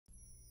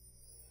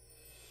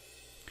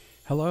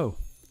Hello,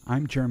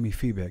 I'm Jeremy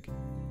Feebig.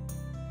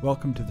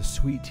 Welcome to the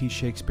Sweet Tea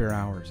Shakespeare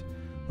Hours,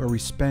 where we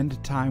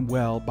spend time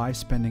well by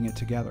spending it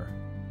together.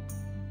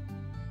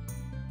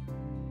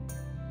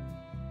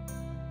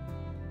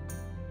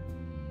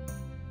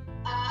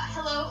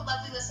 Hello,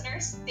 lovely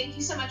listeners. Thank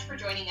you so much for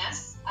joining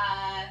us.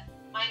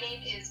 My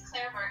name is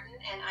Claire Martin,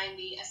 and I'm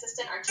the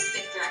Assistant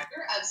Artistic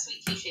Director of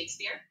Sweet Tea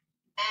Shakespeare.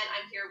 And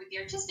I'm here with the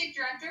Artistic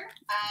Director,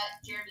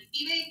 Jeremy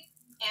Feebig,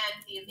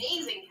 and the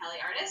amazing Kellie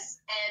Artis,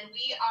 and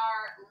we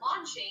are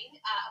launching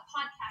a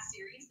podcast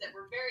series that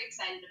we're very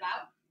excited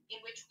about,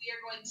 in which we are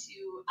going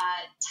to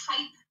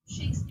type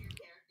Shakespeare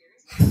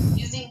characters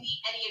using the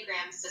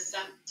Enneagram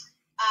system.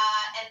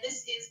 And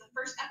this is the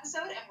first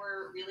episode, and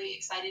we're really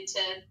excited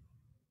to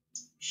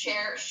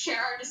share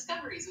our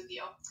discoveries with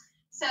you.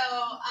 So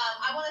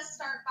I want to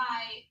start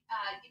by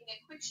giving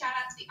a quick shout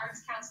out to the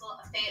Arts Council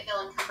of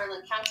Fayetteville and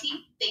Cumberland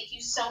County. Thank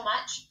you so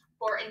much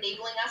for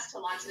enabling us to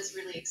launch this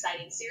really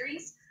exciting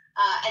series,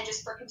 and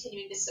just for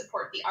continuing to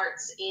support the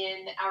arts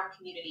in our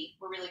community.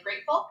 We're really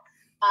grateful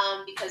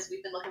because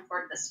we've been looking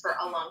forward to this for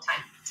a long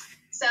time.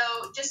 So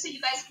just so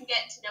you guys can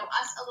get to know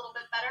us a little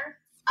bit better,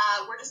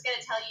 we're just going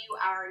to tell you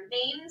our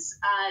names,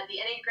 the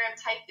Enneagram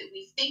type that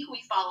we think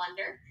we fall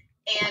under,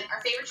 and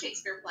our favorite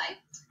Shakespeare play,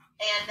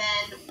 and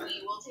then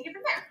we will take it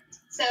from there.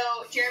 So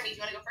Jeremy, do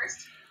you want to go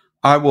first?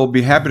 I will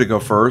be happy to go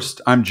first.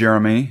 I'm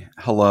Jeremy.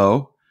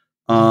 Hello.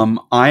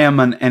 I am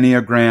an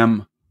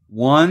Enneagram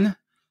 1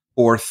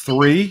 or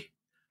 3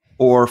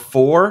 or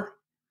 4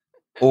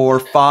 or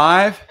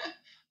 5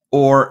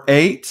 or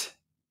 8.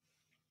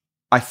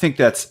 I think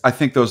those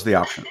are the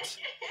options.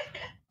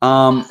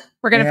 Awesome.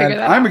 We're going to figure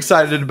that out. I'm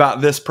excited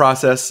about this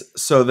process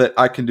so that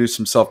I can do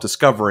some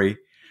self-discovery.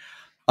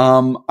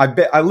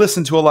 I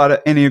listen to a lot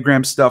of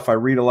Enneagram stuff. I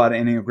read a lot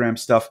of Enneagram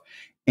stuff,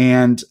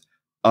 and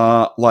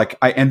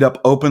I end up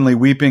openly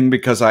weeping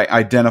because I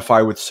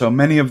identify with so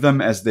many of them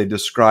as they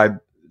describe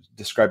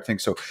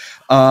things. So,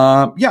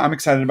 I'm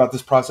excited about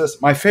this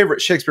process. My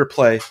favorite Shakespeare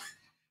play,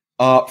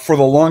 for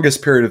the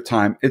longest period of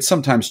time, it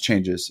sometimes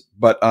changes,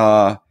 but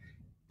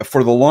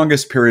for the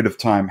longest period of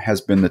time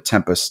has been The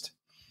Tempest.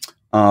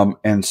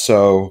 And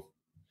so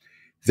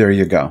there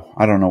you go.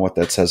 I don't know what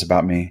that says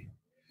about me.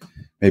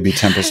 Maybe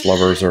Tempest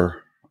lovers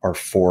are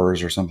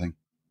 4s or something.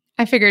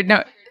 I figured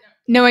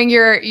knowing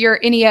your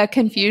Ennea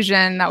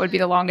confusion, that would be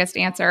the longest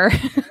answer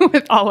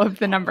with all of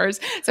the numbers.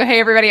 So hey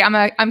everybody,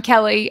 I'm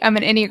Kellie. I'm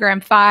an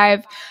Enneagram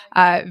 5.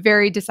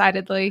 Very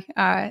decidedly,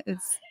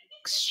 it's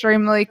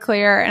extremely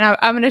clear. And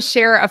I'm going to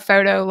share a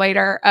photo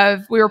later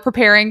of, we were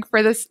preparing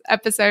for this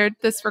episode,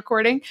 this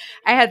recording.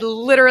 I have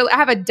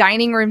a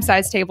dining room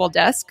size table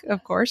desk,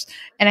 of course,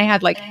 and I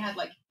had like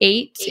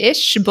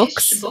 8-ish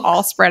books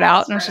all spread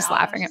out, and I was just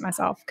laughing at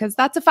myself because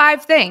that's a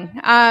 5 thing.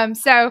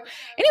 So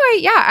anyway,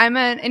 yeah, I'm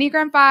an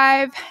Enneagram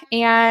 5,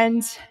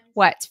 and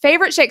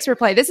favorite Shakespeare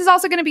play. This is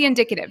also going to be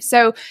indicative.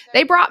 So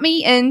they brought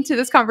me into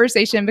this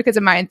conversation because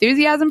of my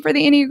enthusiasm for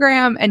the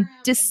Enneagram, and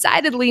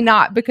decidedly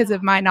not because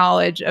of my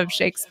knowledge of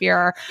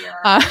Shakespeare.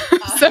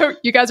 So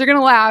you guys are going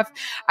to laugh.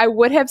 I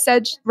would have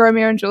said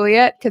Romeo and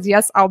Juliet because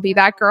yes, I'll be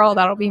that girl.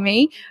 That'll be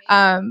me.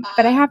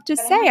 But I have to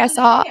say, I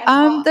saw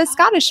the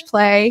Scottish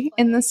play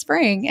in the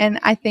spring, and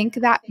I think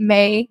that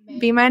may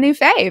be my new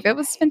fave. It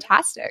was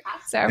fantastic.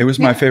 So it was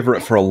my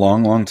favorite for a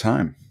long, long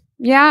time.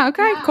 Yeah.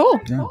 Okay. Cool.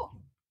 Yeah.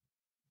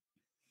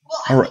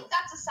 Well, I think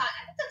that's a sign.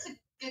 I think that's a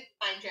good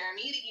sign,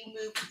 Jeremy, that you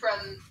moved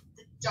from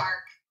the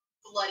dark,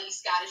 bloody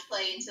Scottish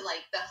play into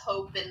like the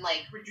hope and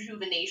like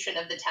rejuvenation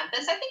of The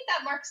Tempest. I think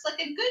that marks like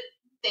a good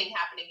thing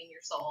happening in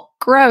your soul.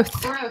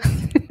 Growth.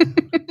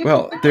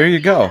 Well, there you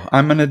go.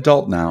 I'm an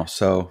adult now,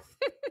 so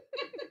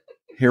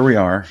here we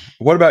are.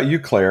 What about you,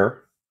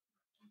 Claire?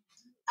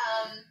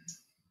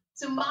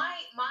 So I'm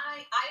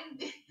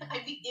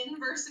the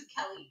inverse of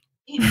Kellie.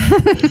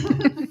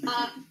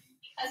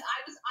 Because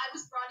I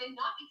was brought in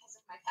not because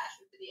of my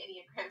passion for the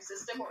Enneagram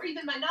system or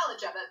even my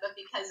knowledge of it, but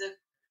because of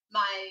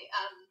my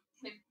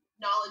kind of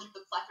knowledge of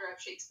the plethora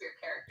of Shakespeare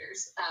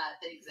characters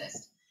that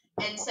exist.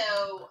 And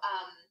so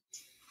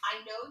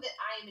I know that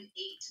I am an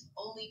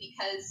 8 only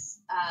because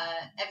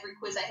every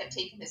quiz I have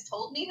taken has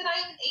told me that I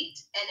am an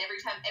 8, and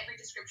every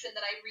description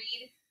that I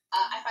read,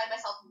 I find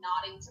myself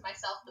nodding to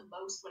myself the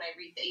most when I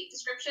read the 8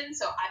 description.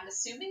 So I'm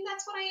assuming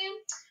that's what I am.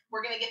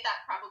 We're going to get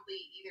that probably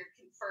either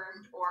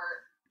confirmed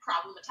or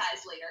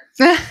problematized later.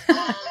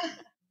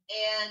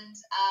 And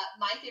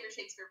my favorite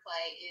Shakespeare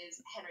play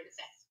is Henry V.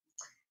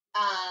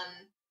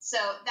 So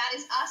that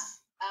is us.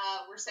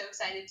 We're so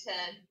excited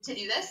to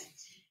do this.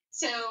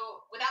 So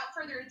without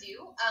further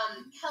ado,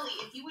 Kellie,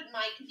 if you wouldn't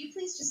mind, could you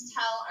please just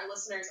tell our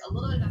listeners a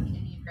little bit about the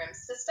Enneagram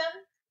system,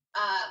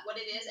 what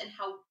it is, and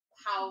how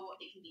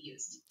it can be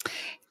used?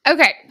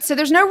 Okay, so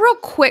there's no real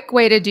quick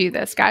way to do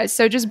this, guys.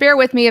 So just bear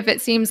with me if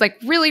it seems like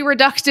really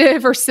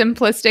reductive or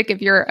simplistic.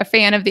 If you're a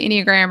fan of the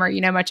Enneagram or you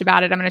know much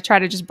about it, I'm going to try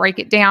to just break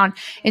it down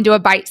into a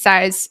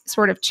bite-sized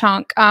sort of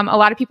chunk. A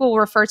lot of people will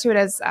refer to it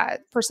as a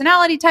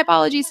personality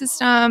typology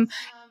system.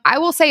 I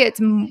will say it's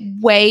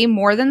way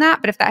more than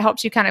that, but if that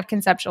helps you kind of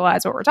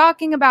conceptualize what we're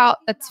talking about,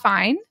 that's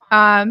fine.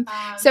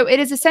 So it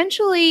is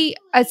essentially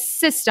a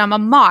system, a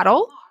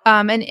model,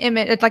 an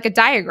image. It's like a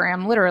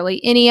diagram,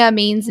 literally. Ennea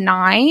means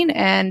 9,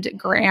 and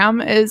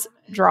gram is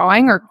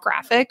drawing or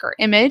graphic or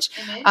image.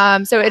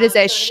 So it is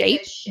a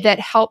shape that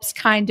helps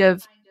kind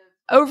of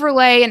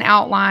overlay and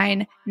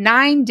outline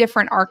 9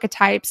 different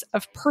archetypes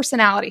of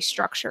personality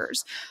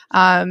structures.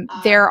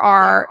 There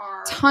are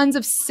tons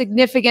of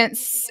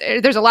significance.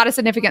 There's a lot of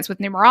significance with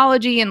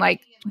numerology and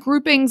like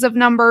groupings of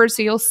numbers.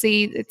 So you'll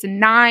see it's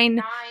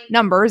 9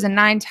 numbers and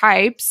 9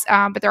 types,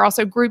 but they're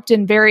also grouped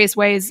in various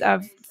ways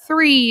of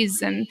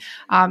threes, and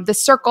the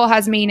circle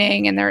has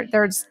meaning, and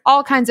there's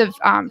all kinds of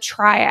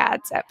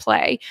triads at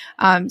play.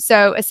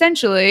 So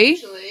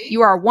essentially,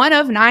 you are one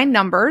of 9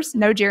 numbers.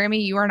 No,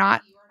 Jeremy, you are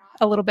not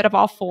a little bit of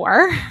all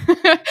 4.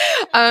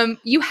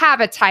 You have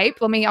a type.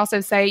 Let me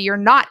also say you're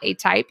not a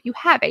type. You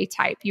have a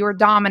type. You are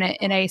dominant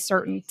in a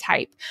certain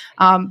type.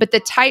 But the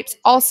types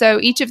also,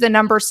 each of the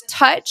numbers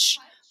touch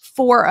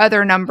 4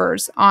 other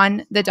numbers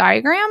on the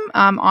diagram,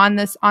 on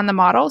the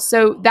model.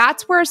 So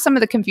that's where some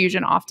of the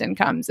confusion often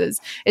comes is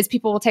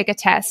people will take a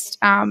test.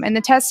 And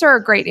the tests are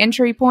a great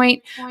entry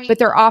point, but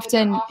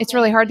it's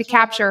really hard to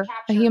capture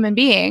a human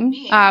being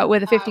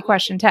with a 50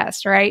 question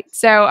test, right?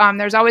 So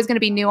there's always going to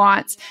be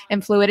nuance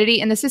and fluidity,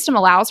 and the system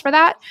allows for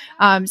that.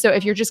 So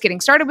if you're just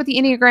getting started with the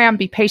Enneagram,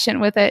 be patient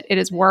with it. It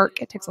is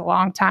work. It takes a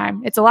long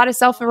time. It's a lot of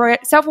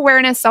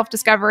self-awareness,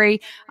 self-discovery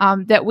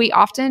that we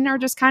often are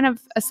just kind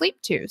of asleep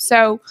to.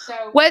 So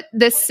what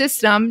this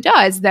system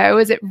does, though,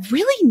 is it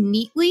really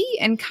neatly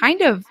and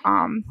kind of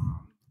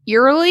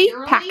eerily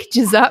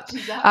packages up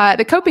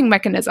the coping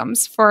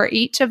mechanisms for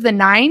each of the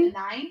 9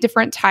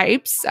 different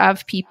types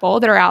of people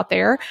that are out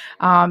there.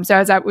 So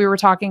as we were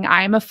talking,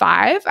 I am a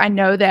 5. I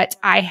know that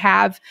I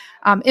have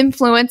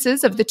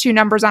influences of the 2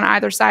 numbers on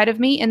either side of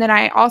me. And then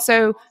I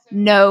also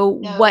know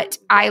what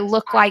I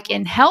look like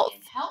in health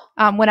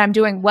when I'm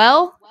doing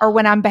well or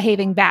when I'm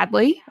behaving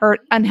badly or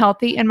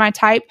unhealthy in my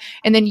type.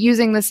 And then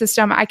using the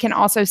system, I can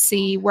also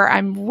see where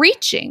I'm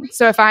reaching.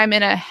 So if I'm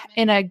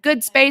in a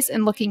good space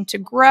and looking to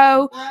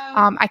grow,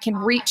 I can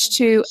reach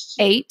to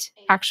 8,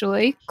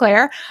 actually,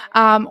 Claire,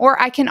 or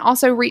I can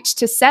also reach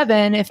to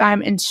 7 if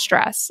I'm in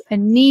stress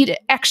and need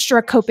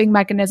extra coping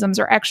mechanisms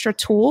or extra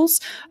tools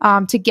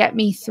to get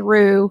me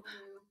through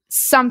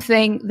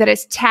something that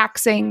is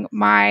taxing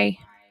my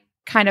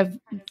kind of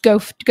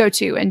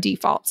go-to and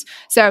defaults.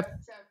 So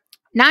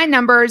 9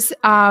 numbers.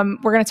 We're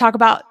going to talk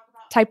about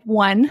type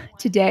 1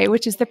 today,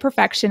 which is the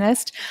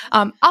perfectionist.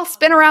 I'll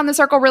spin around the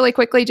circle really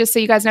quickly just so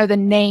you guys know the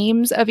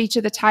names of each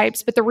of the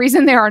types. But the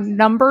reason there are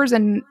numbers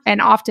and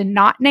often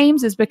not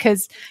names is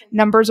because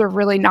numbers are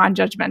really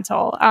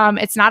non-judgmental.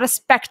 It's not a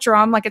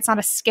spectrum, like it's not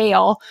a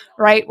scale,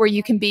 right? Where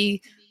you can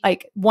be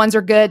like 1s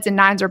are goods and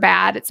 9s are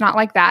bad. It's not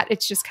like that.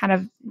 It's just kind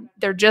of,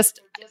 they're just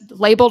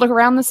labeled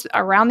around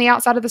the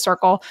outside of the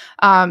circle.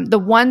 The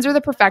 1s are the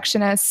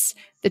perfectionists.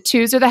 The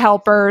 2s are the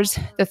helpers.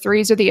 The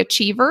 3s are the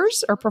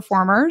achievers or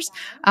performers.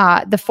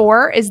 The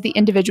 4 is the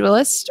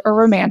individualist or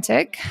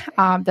romantic.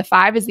 The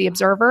 5 is the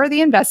observer or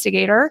the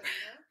investigator.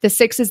 The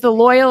 6 is the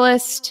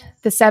loyalist.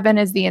 The 7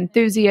 is the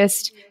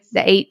enthusiast.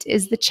 The 8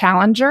 is the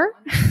challenger.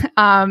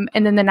 And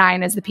then the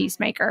 9 is the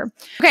peacemaker.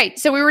 Okay,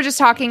 so we were just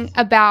talking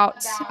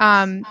about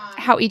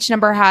how each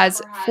number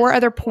has 4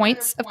 other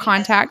points of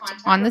contact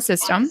on the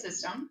system.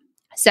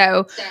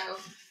 So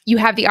you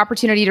have the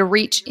opportunity to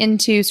reach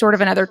into sort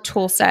of another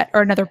tool set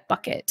or another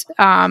bucket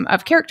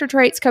of character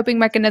traits, coping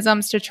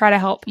mechanisms to try to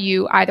help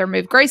you either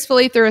move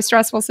gracefully through a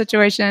stressful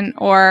situation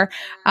or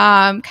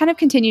kind of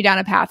continue down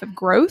a path of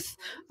growth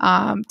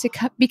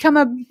to become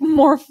a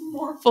more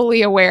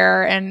fully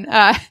aware and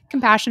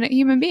compassionate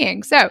human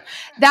being. So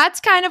that's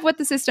kind of what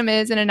the system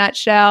is in a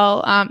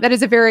nutshell. That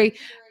is a very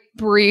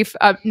brief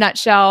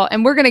nutshell,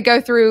 and we're going to go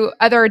through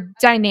other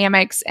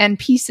dynamics and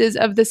pieces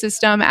of the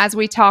system as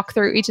we talk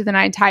through each of the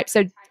 9 types.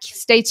 So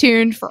stay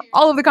tuned for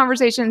all of the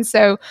conversations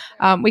so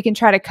we can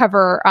try to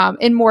cover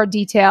in more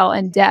detail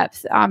and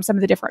depth some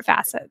of the different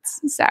facets.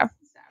 So fantastic.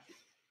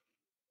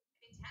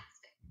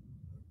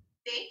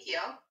 Thank you.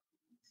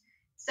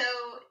 So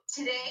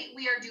today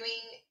we are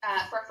doing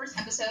for our first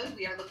episode,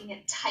 we are looking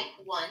at type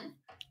 1.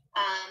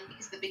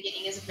 Because the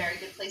beginning is a very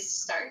good place to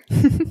start.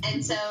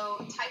 And so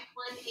type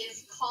 1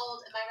 is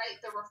called, am I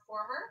right, the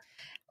reformer?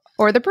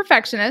 Or the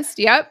perfectionist.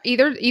 Yep.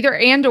 Either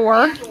and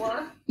or.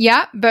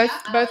 Yeah,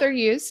 both are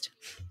used.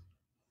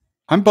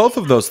 I'm both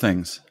of those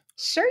things.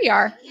 Sure you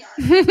are.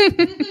 I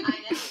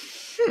know.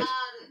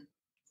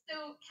 So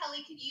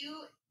Kellie, could you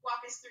walk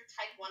us through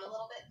type 1 a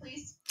little bit,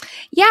 please?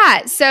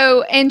 Yeah.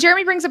 So, and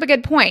Jeremy brings up a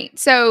good point.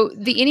 So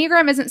the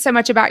Enneagram isn't so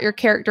much about your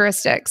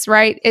characteristics,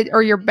 right?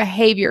 Or your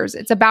behaviors.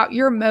 It's about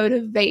your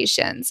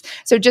motivations.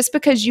 So just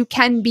because you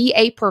can be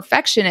a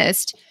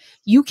perfectionist,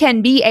 you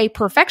can be a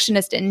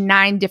perfectionist in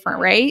 9 different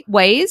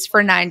ways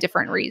for 9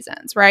 different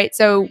reasons, right?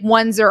 So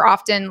 1s are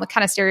often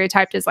kind of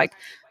stereotyped as like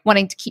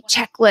wanting to keep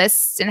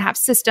checklists and have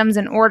systems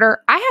in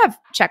order. I have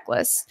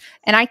checklists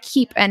and I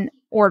keep an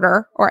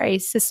order or a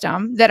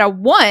system that a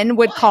 1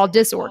 would call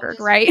disordered,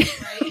 right?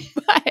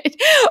 But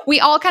we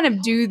all kind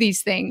of do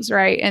these things,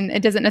 right? And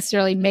it doesn't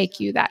necessarily make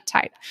you that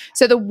type.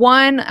 So the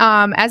 1,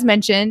 as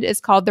mentioned, is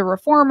called the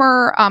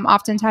reformer,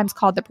 oftentimes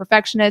called the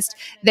perfectionist.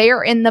 They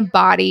are in the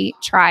body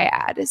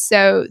triad.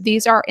 So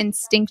these are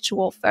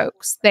instinctual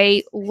folks.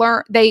 They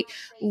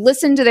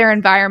listen to their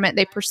environment.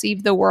 They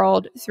perceive the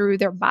world through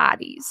their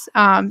bodies.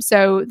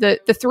 So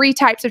the 3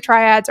 types of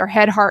triads are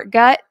head, heart,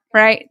 gut,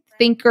 right?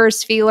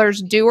 Thinkers,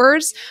 feelers,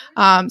 doers.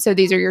 So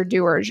these are your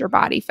doers, your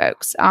body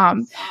folks.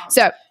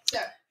 So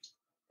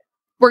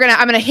I'm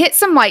gonna hit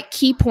some like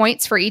key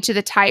points for each of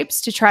the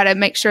types to try to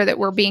make sure that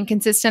we're being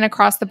consistent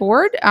across the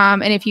board.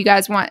 And if you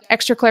guys want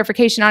extra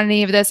clarification on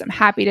any of this, I'm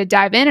happy to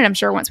dive in. And I'm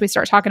sure once we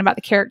start talking about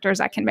the characters,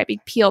 I can maybe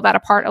peel that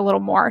apart a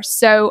little more.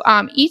 So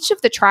each of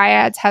the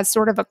triads has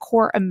sort of a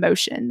core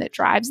emotion that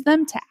drives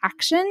them to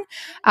action.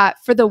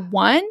 For the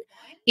 1,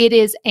 it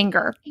is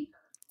anger.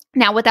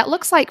 Now, what that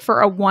looks like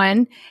for a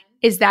 1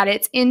 is that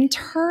it's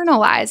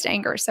internalized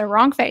anger. So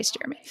wrong face,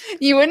 Jeremy.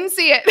 You wouldn't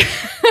see it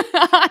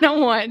on a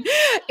 1.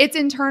 It's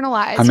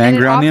internalized. I'm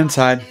angry on the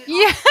inside.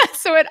 Yeah.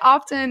 So it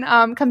often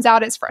comes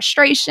out as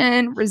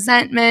frustration,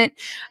 resentment.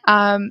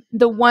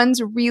 The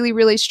 1s really,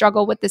 really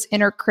struggle with this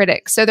inner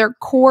critic. So their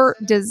core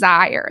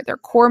desire, their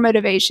core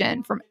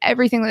motivation from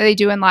everything that they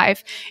do in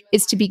life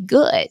is to be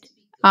good.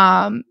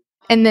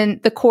 And then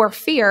the core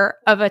fear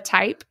of a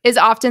type is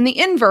often the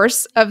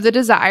inverse of the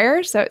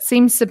desire. So it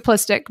seems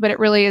simplistic, but it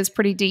really is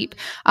pretty deep.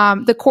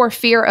 The core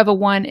fear of a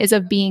 1 is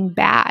of being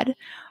bad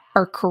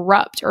or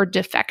corrupt or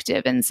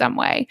defective in some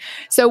way.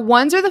 So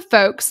 1s are the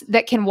folks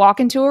that can walk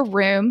into a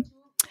room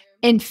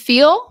and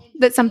feel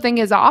that something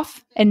is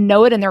off and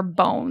know it in their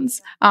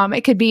bones.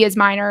 It could be as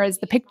minor as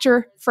the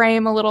picture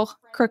frame a little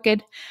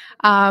crooked,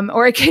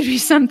 or it could be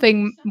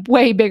something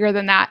way bigger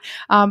than that.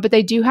 But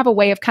they do have a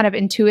way of kind of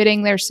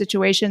intuiting their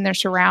situation, their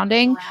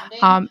surrounding.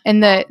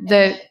 And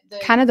the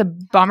kind of the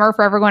bummer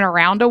for everyone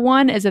around a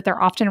 1 is that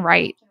they're often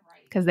right,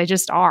 because they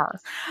just are.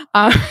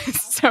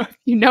 So if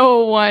you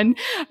know a 1,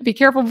 be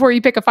careful before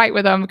you pick a fight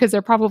with them, because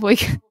they're probably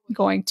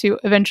going to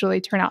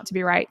eventually turn out to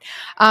be right.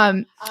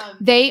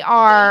 They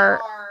are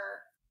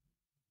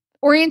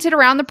oriented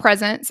around the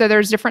present. So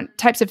there's different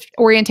types of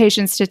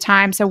orientations to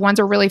time. So 1s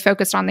are really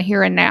focused on the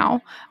here and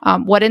now.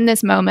 What in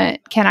this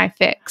moment can I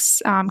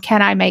fix?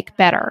 Can I make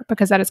better?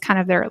 Because that is kind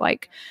of their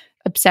like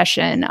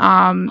obsession.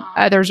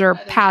 Others are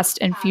past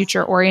and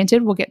future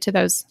oriented. We'll get to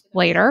those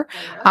later.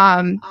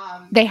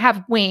 They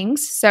have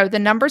wings. So the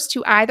numbers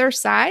to either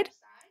side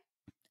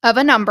of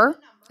a number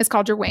is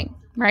called your wing,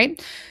 right?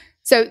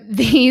 So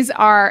these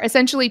are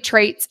essentially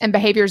traits and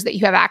behaviors that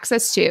you have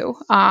access to.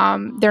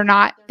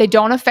 They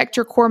don't affect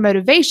your core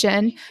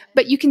motivation,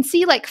 but you can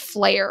see like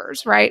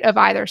flares, right, of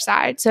either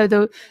side. So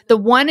the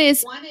 1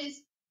 is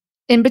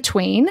in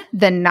between,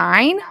 the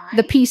 9,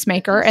 the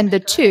peacemaker, and the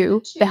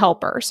 2, the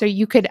helper. So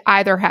you could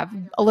either have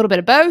a little bit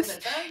of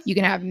both. You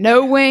can have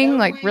no wing,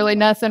 like really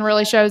nothing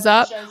really shows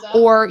up,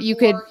 or you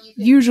could,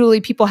 usually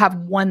people have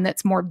 1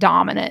 that's more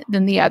dominant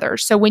than the other.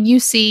 So when you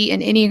see an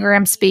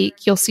Enneagram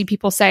speak, you'll see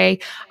people say,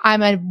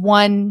 I'm a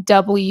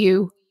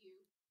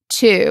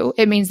 1W2.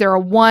 It means they're a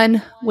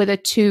 1 with a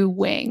 2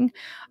 wing.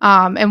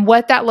 And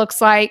what that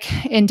looks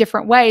like in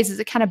different ways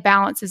is it kind of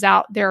balances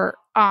out their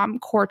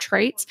core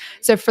traits.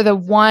 So for the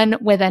 1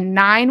 with a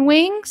 9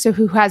 wing, so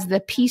who has the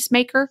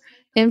peacemaker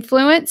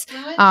influence,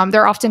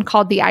 they're often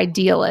called the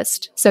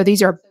idealist. So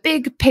these are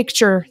big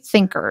picture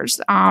thinkers.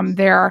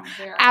 They're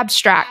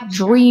abstract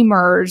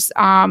dreamers,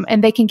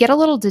 and they can get a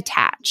little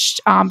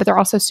detached, but they're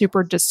also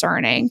super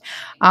discerning.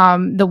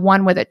 The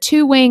 1 with a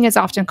 2 wing is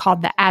often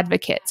called the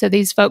advocate. So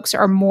these folks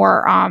are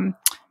more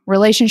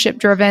relationship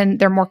driven.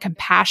 They're more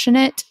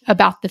compassionate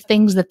about the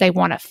things that they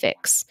want to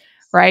fix.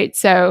 Right.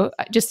 So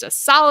just a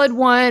solid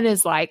 1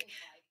 is like,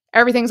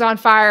 everything's on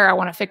fire. I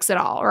want to fix it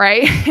all.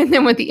 Right. And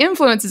then with the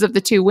influences of the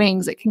 2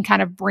 wings, it can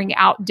kind of bring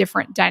out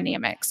different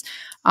dynamics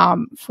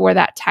for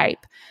that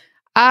type.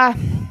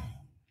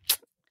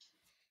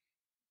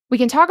 We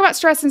can talk about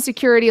stress and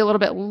security a little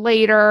bit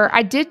later.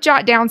 I did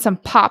jot down some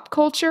pop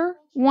culture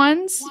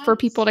ones for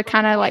people to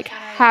kind of like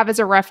have as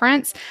a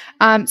reference.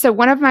 So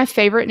one of my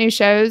favorite new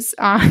shows,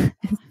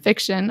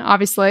 fiction,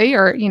 obviously,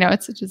 or, you know,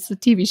 it's just a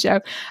TV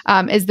show,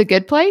 is The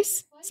Good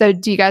Place. So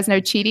do you guys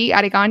know Chidi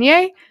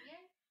Adeganye,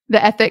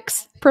 the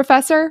ethics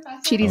professor?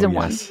 Chidi's a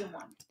 1.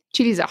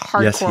 Chidi's a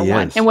hardcore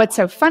 1. And what's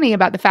so funny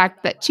about the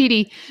fact that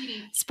Chidi,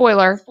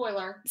 spoiler,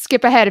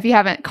 skip ahead if you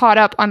haven't caught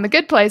up on The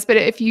Good Place, but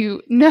if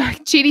you know,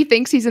 Chidi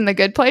thinks he's in the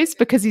good place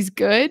because he's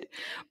good.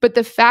 But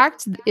the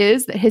fact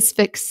is that his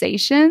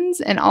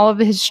fixations and all of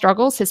his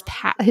struggles, his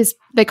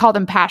they call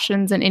them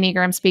passions in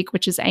Enneagram speak,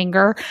 which is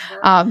anger,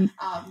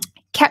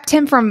 kept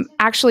him from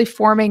actually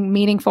forming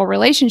meaningful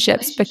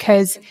relationships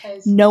because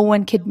no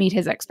one could meet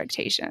his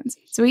expectations.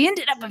 So he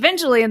ended up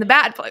eventually in the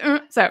bad place.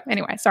 So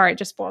anyway, sorry,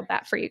 just spoiled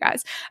that for you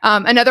guys.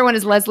 Another one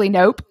is Leslie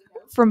Knope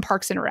from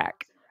Parks and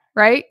Rec,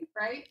 right?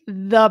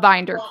 The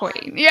binder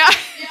queen. Yeah.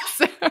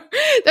 So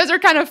those are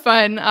kind of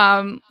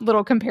fun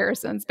little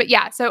comparisons. But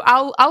yeah, so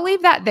I'll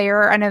leave that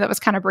there. I know that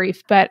was kind of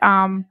brief, but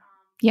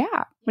Yeah.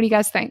 What do you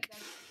guys think?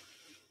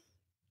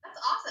 That's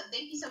awesome.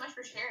 Thank you so much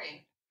for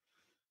sharing.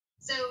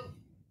 So,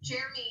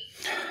 Jeremy,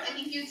 I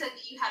think you had said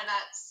that you had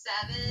about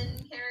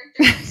 7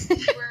 characters that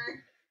you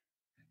were...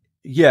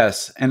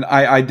 Yes, and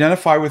I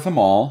identify with them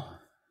all.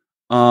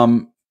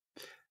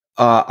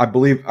 I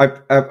believe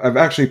I've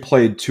actually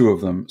played 2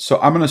 of them, so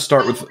I'm going to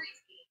start with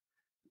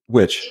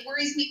which. It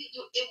worries me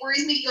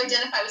that you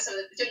identify with some of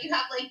them. Don't you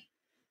have like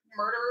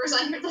murderers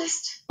on your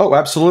list? Oh,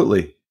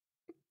 absolutely.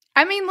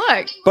 I mean,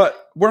 look,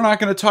 but we're not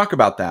going to talk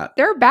about that.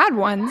 There are bad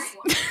ones.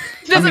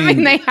 Doesn't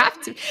mean they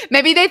have to.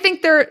 Maybe they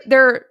think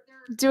they're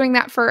doing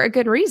that for a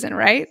good reason,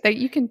 right? That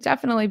you can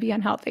definitely be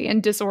unhealthy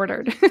and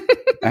disordered.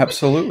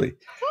 Absolutely.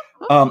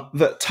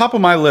 The top of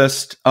my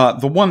list,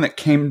 the one that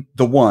came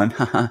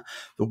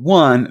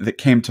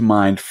to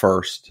mind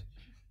first,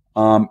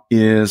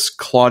 is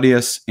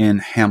Claudius in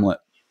Hamlet,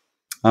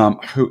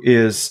 who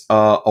is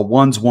a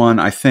 1/1.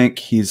 I think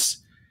he's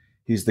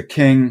the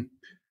king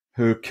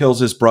who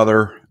kills his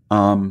brother.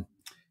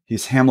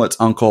 He's Hamlet's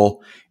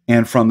uncle,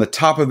 and from the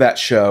top of that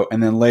show,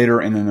 and then later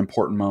in an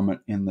important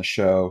moment in the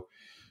show,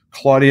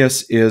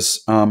 Claudius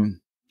is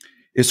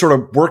sort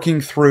of working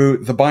through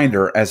the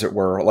binder, as it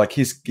were. Like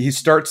he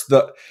starts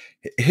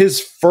his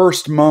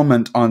first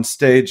moment on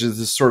stage is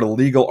this sort of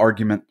legal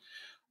argument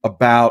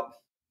about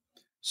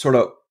sort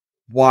of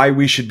why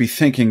we should be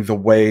thinking the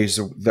ways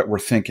that we're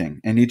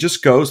thinking. And he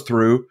just goes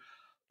through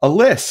a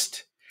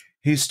list.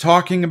 He's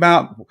talking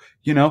about,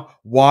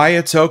 why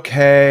it's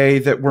okay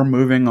that we're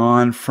moving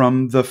on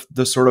from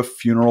the sort of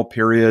funeral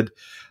period,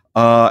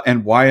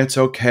 and why it's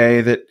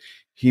okay that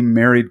he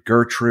married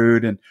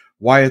Gertrude, and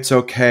why it's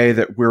okay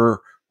that we're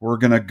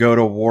going to go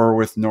to war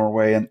with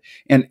Norway, and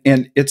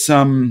it's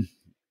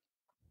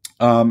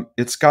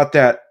got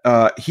that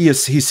he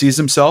sees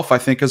himself, I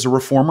think, as a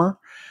reformer,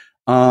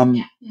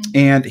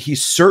 and he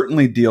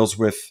certainly deals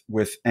with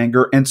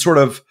anger and sort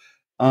of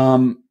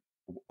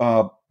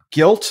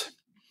guilt.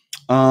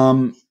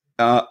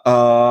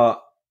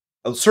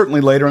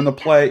 Certainly later in the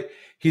play,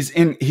 he's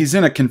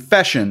in a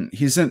confession.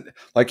 He's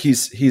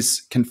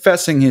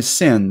confessing his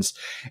sins,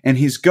 and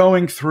he's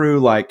going through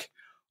like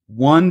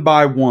one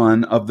by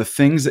one of the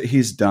things that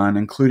he's done,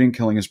 including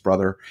killing his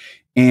brother,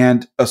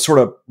 and sort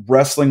of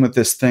wrestling with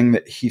this thing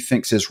that he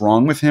thinks is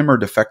wrong with him or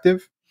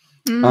defective.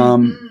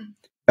 And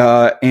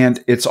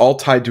it's all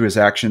tied to his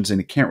actions, and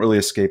he can't really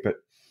escape it.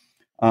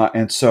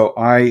 And so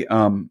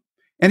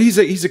and he's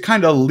a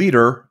kind of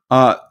leader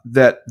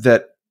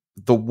that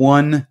the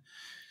one,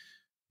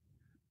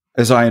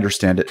 as I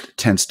understand it,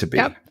 tends to be.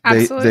 Yep,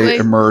 absolutely. They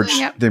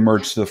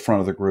emerge to the front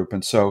of the group,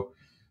 and so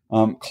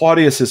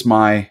Claudius is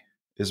my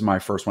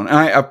first one. And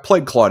I've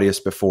played Claudius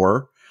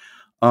before,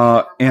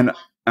 and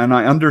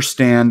I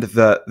understand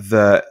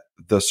the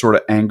sort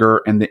of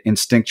anger and the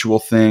instinctual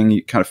thing.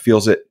 He kind of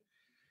feels it.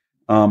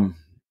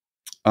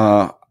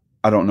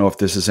 I don't know if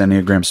this is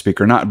Enneagram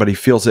speak or not, but he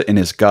feels it in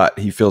his gut.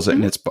 He feels it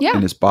in his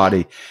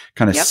body,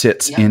 kind of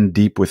sits in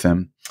deep with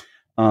him.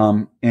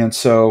 And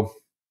so,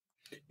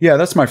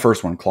 that's my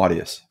first one,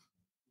 Claudius.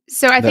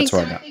 So I think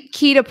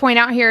key to point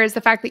out here is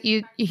the fact that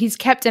he's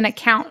kept an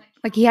account.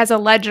 Like he has a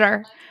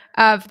ledger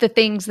of the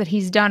things that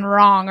he's done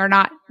wrong or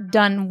not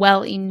done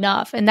well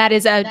enough. And that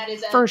is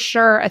for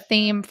sure a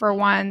theme for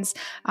ones,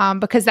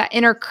 because that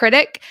inner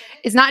critic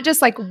is not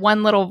just like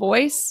one little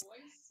voice.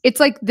 It's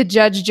like the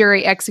judge,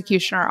 jury,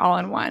 executioner all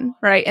in one,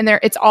 right? And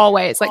it's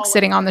always like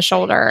sitting on the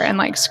shoulder and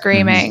like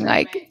screaming,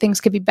 like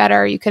things could be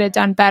better. You could have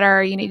done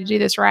better. You need to do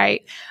this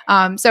right.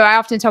 So I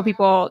often tell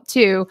people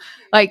too,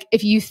 like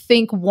if you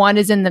think one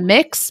is in the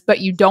mix,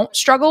 but you don't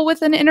struggle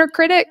with an inner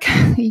critic,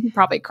 you can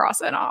probably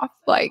cross it off,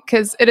 like,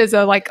 cause it is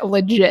a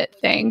legit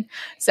thing.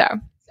 So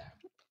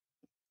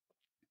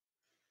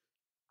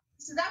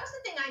that was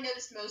the thing I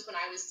noticed most when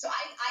I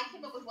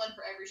came up with one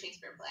for every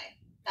Shakespeare play.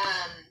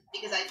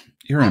 Because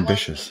you're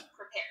ambitious. I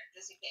prepared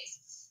just in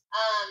case.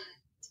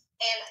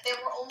 And there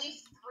were only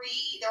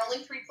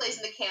 3 plays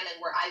in the canon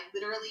where I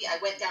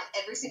went down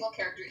every single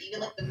character,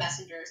 even like the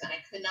messengers, and I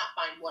could not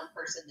find one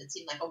person that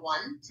seemed like a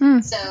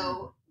 1.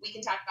 So we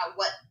can talk about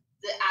what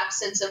the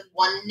absence of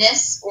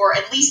oneness, or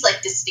at least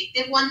like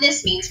distinctive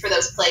oneness, means for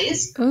those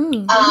plays.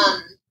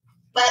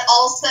 But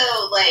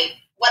also like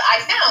what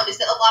I found is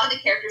that a lot of the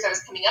characters I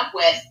was coming up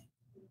with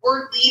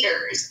were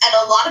leaders, and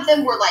a lot of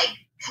them were like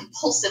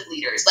compulsive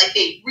leaders. Like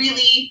they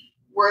really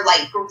were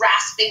like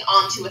grasping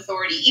onto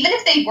authority, even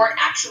if they weren't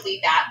actually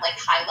that like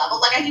high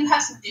level. Like I do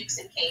have some dukes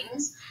and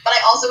kings, but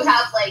I also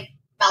have like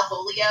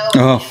Malvolio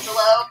and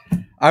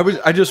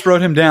Angelo. I just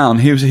wrote him down.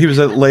 He was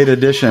a late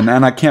addition,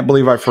 and I can't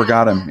believe I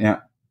forgot him. Yeah.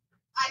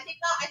 I think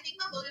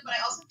Malvolio, but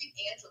I also think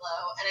Angelo,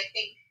 and I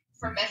think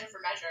for Measure,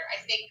 I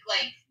think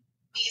like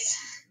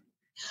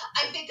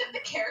I think of the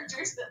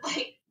characters that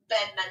like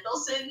Ben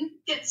Mendelsohn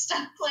gets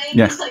stuck playing,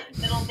 these like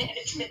middle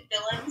management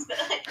villains that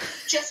like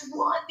just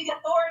want the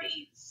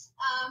authority.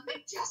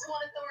 They just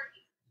want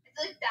authority. I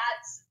feel like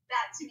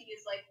that to me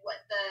is like what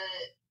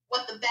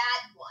the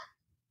bad one.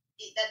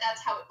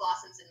 That's how it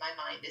blossoms in my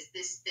mind, is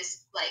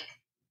this like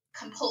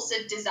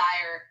compulsive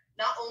desire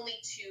not only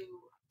to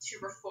to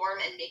reform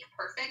and make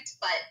perfect,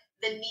 but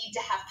the need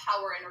to have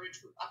power in order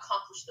to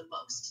accomplish the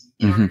most.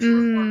 In order to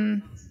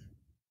reform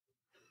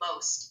the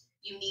most,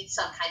 you need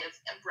some kind of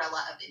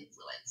umbrella of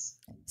influence.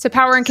 So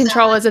power and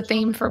control is a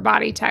theme for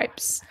body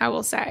types, I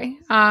will say,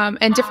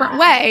 in different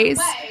ways.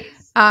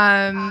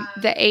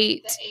 The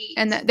 8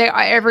 and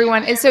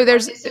everyone. And so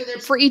there's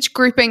for each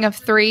grouping of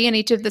 3 in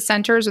each of the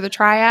centers or the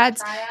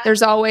triads,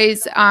 there's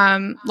always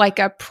like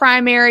a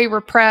primary,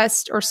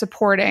 repressed, or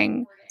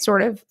supporting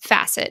sort of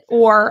facet.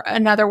 Or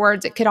in other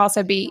words, it could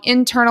also be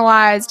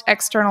internalized,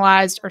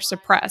 externalized, or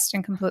suppressed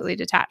and completely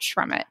detached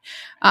from it.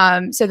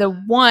 So the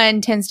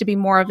 1 tends to be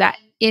more of that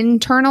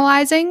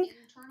internalizing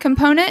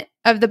component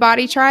of the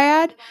body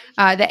triad.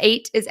 The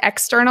 8 is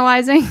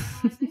externalizing.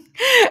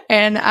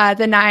 And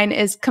the 9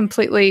 is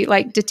completely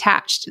like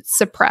detached,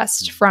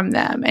 suppressed from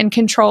them. And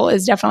control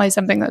is definitely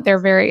something that they're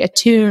very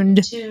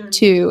attuned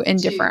to in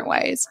different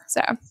ways.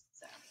 So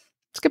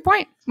it's a good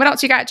point. What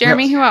else you got,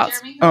 Jeremy? Who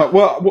else?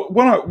 Well,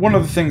 one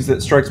of the things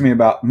that strikes me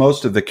about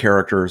most of the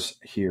characters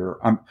here,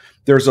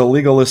 there's a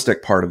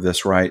legalistic part of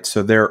this, right?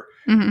 So their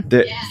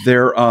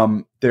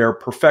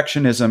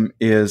perfectionism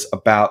is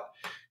about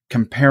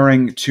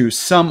comparing to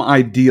some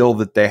ideal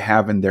that they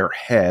have in their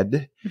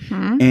head,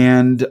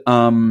 and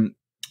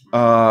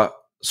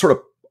sort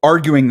of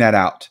arguing that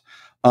out.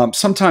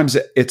 Sometimes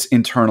it's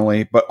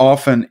internally, but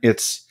often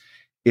it's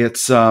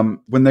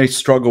when they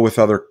struggle with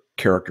other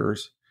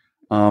characters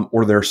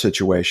or their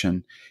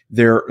situation,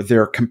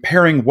 they're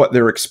comparing what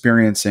they're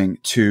experiencing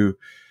to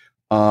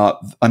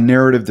a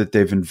narrative that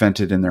they've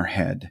invented in their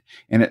head,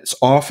 and it's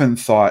often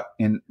thought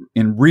in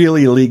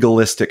really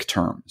legalistic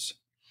terms.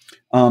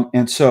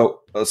 And so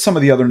some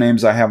of the other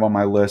names I have on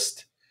my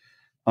list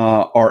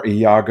are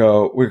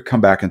Iago. We'll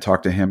come back and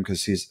talk to him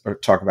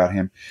talk about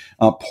him.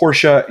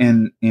 Portia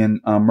in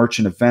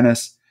Merchant of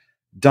Venice,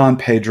 Don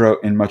Pedro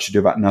in Much Ado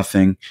About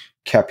Nothing,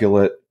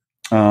 Capulet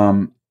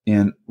in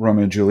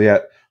Romeo and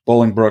Juliet,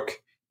 Bolingbroke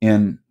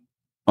in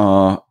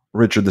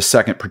Richard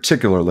II,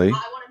 particularly. I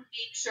want to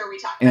make sure we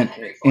talk about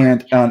Henry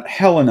Ford. And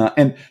Helena.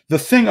 And the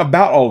thing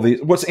about all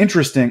these, what's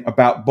interesting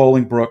about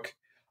Bolingbroke,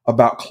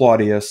 about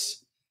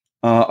Claudius,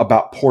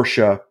 about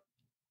Portia,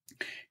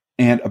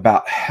 and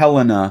about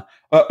Helena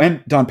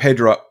and Don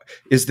Pedro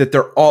is that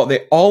they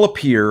all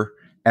appear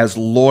as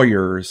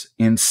lawyers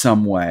in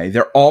some way.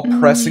 They're all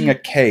pressing a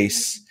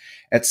case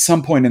at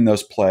some point in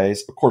those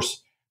plays. Of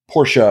course,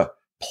 Portia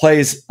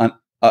plays an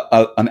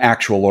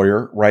actual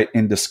lawyer, right,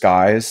 in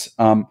disguise.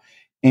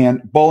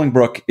 And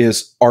Bolingbroke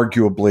is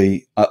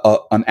arguably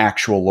an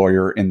actual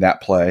lawyer in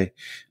that play.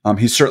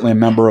 He's certainly a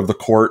member of the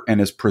court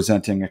and is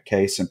presenting a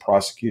case and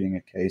prosecuting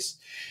a case.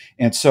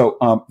 And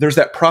so there's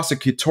that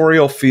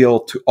prosecutorial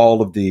feel to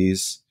all of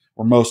these,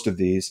 or most of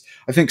these.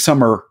 I think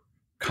some are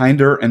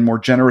kinder and more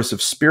generous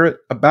of spirit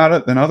about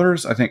it than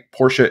others. I think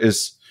Portia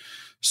is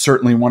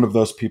certainly one of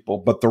those people,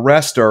 but the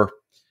rest are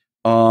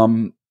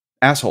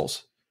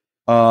assholes.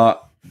 That's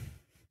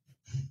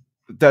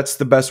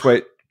the best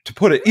way to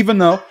put it, even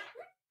though,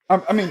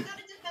 I mean... I've got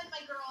to defend my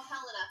girl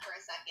Helena for a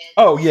second.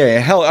 Oh,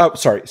 yeah.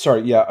 Sorry.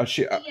 Yeah,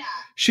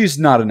 she's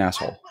not an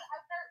asshole.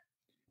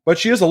 But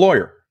she is a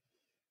lawyer.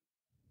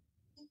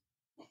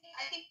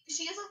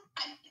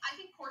 I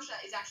think Portia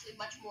is actually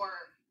much more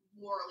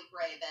morally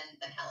gray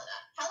than Helena.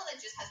 Helena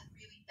just has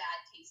really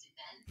bad taste in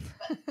men,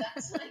 but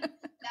that's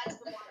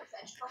the water's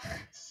edge for her.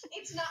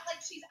 It's not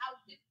like she's out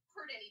to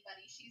hurt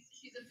anybody. She's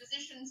a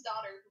physician's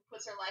daughter who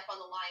puts her life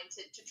on the line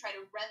to try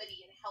to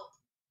remedy and help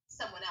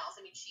someone else.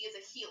 I mean, she is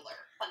a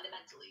healer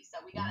fundamentally. So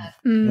we gotta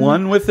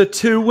one with a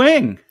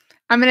 2-wing.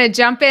 I'm going to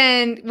jump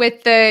in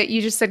with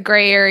you just said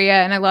gray area.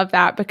 And I love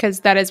that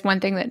because that is one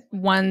thing that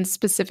 1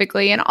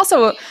 specifically, and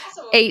also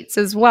 8s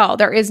as well.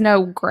 There is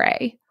no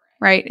gray,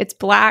 right? It's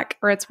black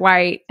or it's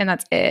white, and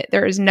that's it.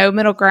 There is no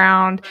middle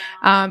ground.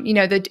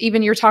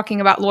 Even you're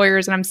talking about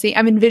lawyers, and I'm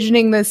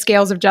envisioning the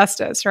scales of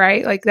justice,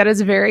 right? Like that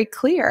is very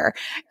clear.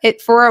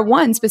 It for a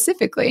 1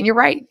 specifically, and you're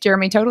right,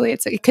 Jeremy, totally.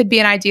 It could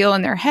be an ideal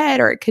in their head,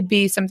 or it could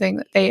be something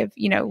that they have,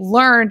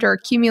 learned or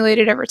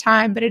accumulated over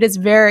time. But it is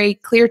very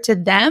clear to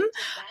them,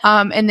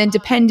 and then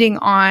depending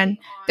on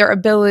their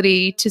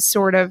ability to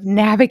sort of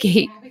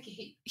navigate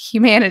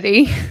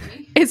humanity.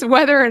 Is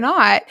whether or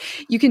not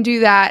you can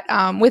do that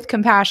with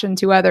compassion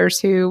to others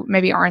who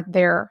maybe aren't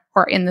there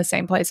or in the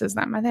same place as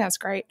them. I think that's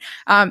great.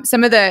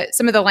 Some of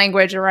the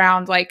language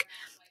around like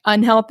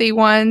unhealthy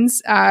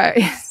ones,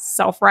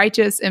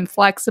 self-righteous,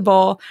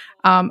 inflexible,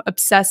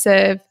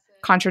 obsessive,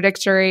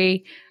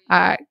 contradictory,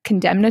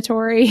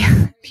 condemnatory,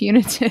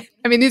 punitive.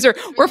 I mean,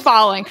 we're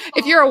falling.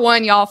 If you're a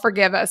 1, y'all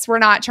forgive us. We're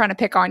not trying to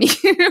pick on you.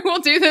 We'll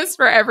do this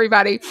for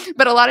everybody.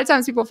 But a lot of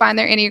times people find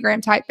their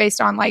Enneagram type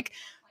based on like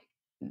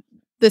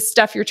the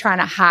stuff you're trying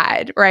to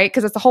hide, right?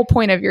 Because that's the whole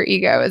point of your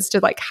ego is to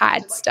like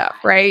hide stuff,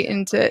 right?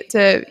 And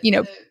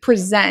to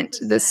present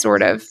this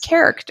sort of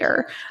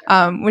character,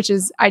 which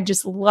is, I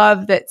just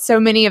love that so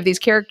many of these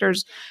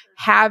characters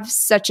have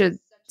such a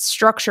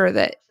structure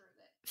that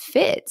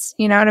fits.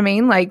 You know what I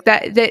mean? Like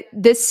that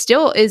this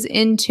still is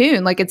in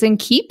tune, like it's in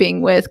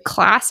keeping with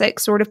classic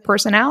sort of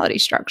personality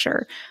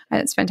structure.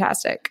 And it's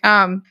fantastic.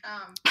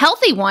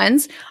 Healthy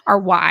ones are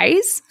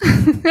wise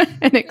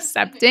and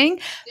accepting,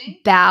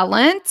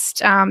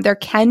 balanced. There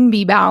can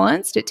be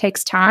balanced. It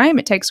takes time.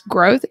 It takes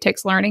growth. It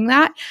takes learning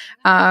that,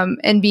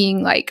 and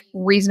being like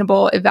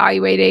reasonable,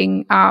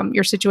 evaluating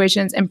your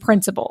situations, and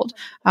principled,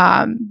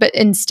 but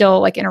in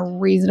still like in a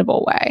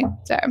reasonable way.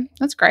 So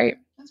that's great.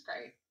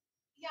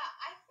 Yeah,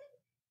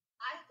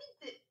 I think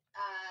that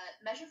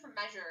Measure for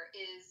Measure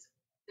is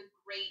the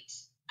great.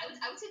 I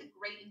would say the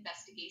great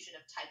investigation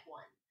of type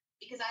 1,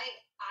 because I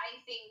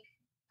think.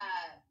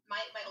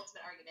 My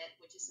ultimate argument,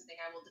 which is something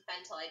I will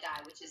defend till I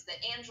die, which is that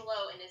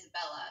Angelo and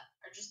Isabella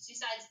are just two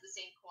sides of the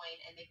same coin,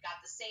 and they've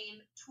got the same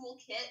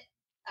toolkit.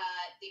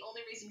 The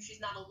only reason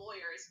she's not a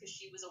lawyer is because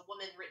she was a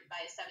woman written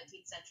by a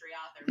 17th century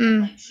author.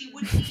 Like, she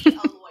would be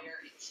a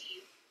lawyer if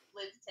she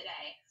lived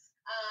today.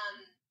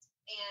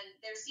 And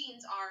their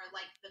scenes are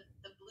like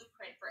the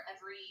blueprint for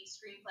every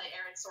screenplay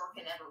Aaron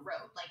Sorkin ever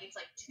wrote. Like, it's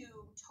like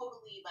two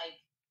totally like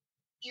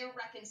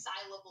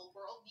irreconcilable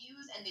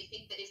worldviews, and they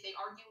think that if they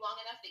argue long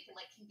enough, they can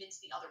like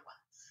convince the other one.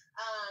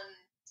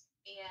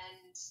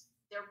 And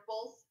they're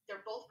both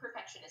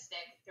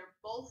perfectionistic. They're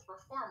both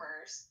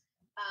reformers,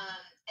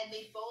 and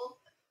they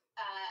both,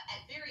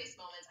 at various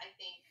moments, I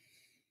think,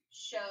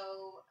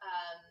 show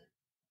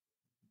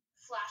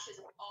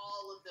flashes of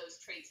all of those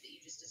traits that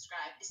you just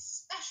described,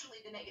 especially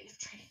the negative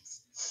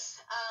traits.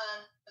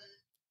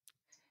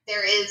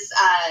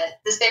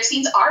 Their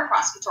scenes are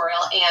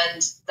prosecutorial,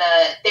 and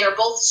they are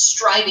both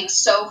striving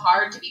so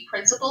hard to be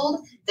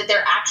principled that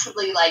they're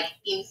actually like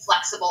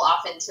inflexible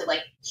often to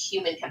like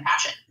human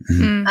compassion,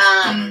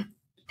 and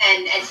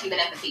human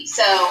empathy.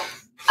 So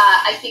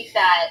I think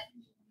that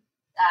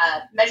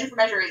Measure for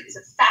Measure is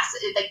a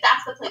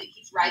that's the play that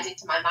keeps rising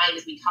to my mind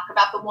as we talk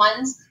about the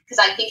ones, because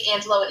I think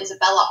Angelo and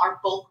Isabella are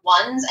both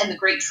ones, and the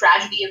great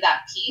tragedy of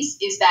that piece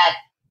is that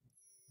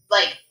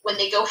like when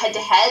they go head to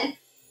head,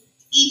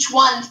 each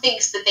one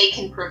thinks that they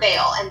can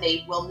prevail, and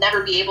they will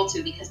never be able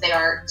to because they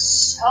are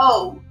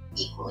so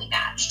equally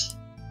matched.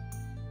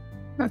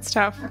 That's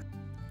tough.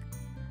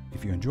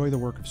 If you enjoy the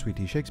work of Sweet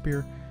Tea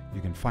Shakespeare,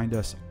 you can find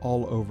us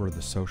all over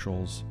the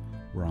socials.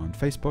 We're on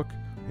Facebook.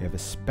 We have a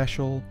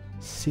special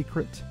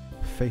secret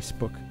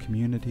Facebook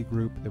community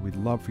group that we'd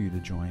love for you to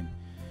join.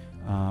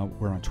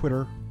 We're on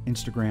Twitter,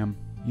 Instagram,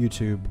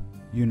 YouTube,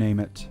 you name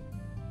it.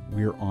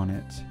 We're on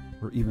it.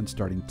 We're even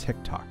starting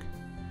TikTok.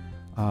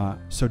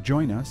 So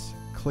join us,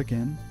 click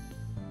in,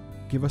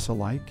 give us a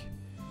like,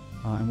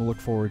 and we'll look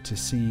forward to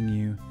seeing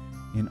you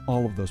in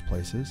all of those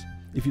places.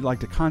 If you'd like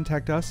to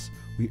contact us,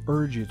 we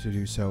urge you to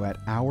do so at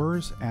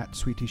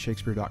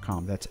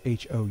hours@sweetteashakespeare.com. That's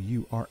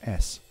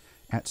HOURS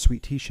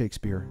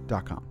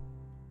 @sweetteashakespeare.com.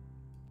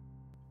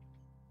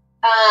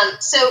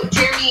 So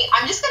Jeremy,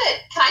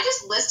 can I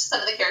just list some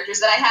of the characters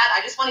that I had?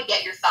 I just want to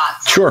get your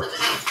thoughts. Sure.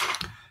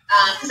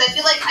 Because I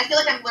feel like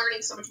I'm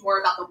learning so much more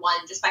about the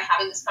one just by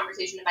having this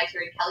conversation and by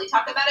hearing Kellie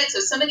talk about it.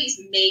 So some of these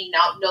may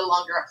no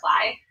longer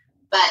apply.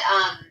 But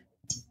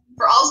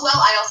for All's Well,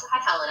 I also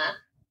had Helena.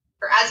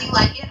 For As You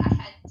Like It, I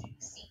had Duke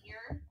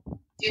Senior.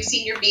 Duke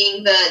Senior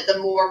being the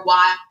more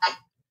wise,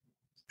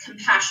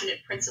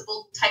 compassionate,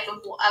 principled type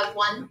of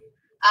one.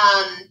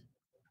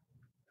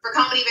 For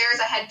Comedy of Errors,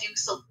 I had Duke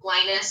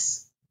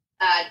Linus.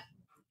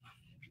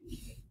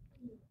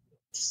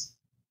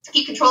 To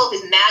keep control of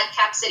his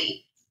madcap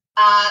city.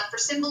 For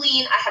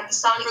Cymbeline, I had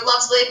Cassandra. For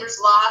Love's Labor's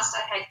Lost,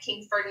 I had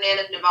King Ferdinand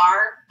of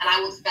Navarre, and I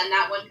will defend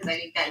that one because I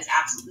think that is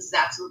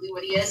absolutely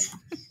what he is.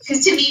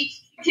 Because to me,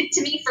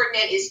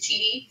 Ferdinand is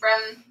Chidi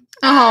from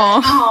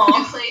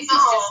Good Place. He's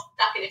just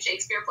stuck in a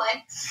Shakespeare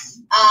play.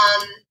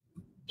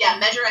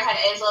 Measure, I had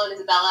Angelo and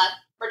Isabella.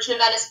 Merchant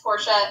of Venice,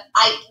 Portia.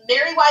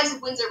 Mary Wives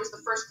of Windsor was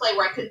the first play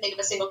where I couldn't think of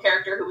a single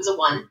character who was a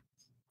one.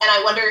 And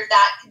I wonder if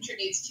that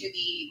contributes to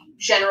the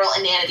general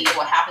inanity of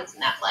what happens in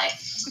that play.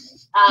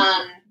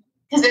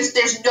 Because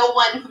there's no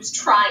one who's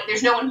trying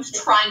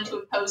to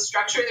impose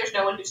structure. There's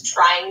no one who's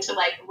trying to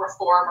like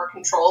reform or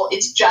control.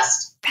 It's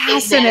just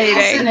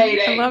fascinating.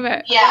 I love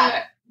it.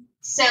 Yeah.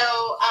 So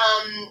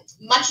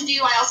Much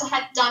Ado, I also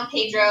had Don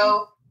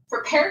Pedro.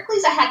 For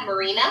Pericles, I had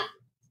Marina,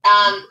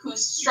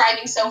 who's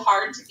striving so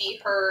hard to be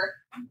her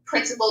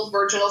principled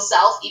virginal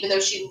self, even though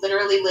she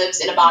literally lives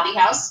in a bawdy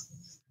house.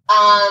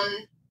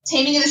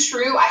 Taming of the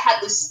Shrew, I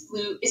had is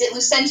it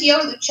Lucentio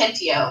or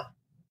Lucentio?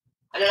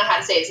 I don't know how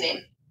to say his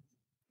name.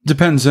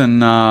 Depends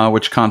on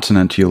which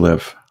continent you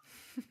live,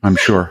 I'm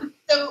sure.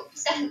 So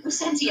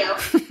Lucentio,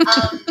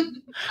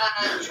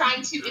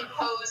 trying to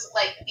impose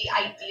like the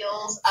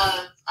ideals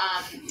of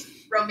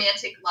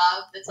romantic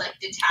love that's like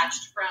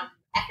detached from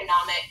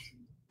economic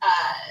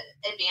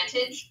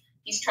advantage.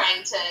 He's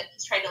trying to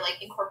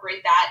like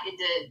incorporate that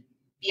into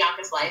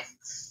Bianca's life.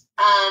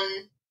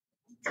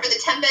 For The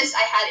Tempest,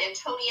 I had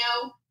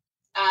Antonio,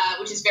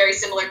 which is very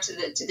similar to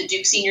the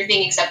Duke Senior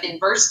thing, except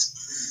inversed.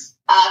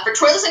 For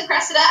Troilus and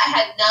Cressida, I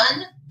had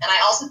none, and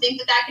I also think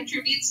that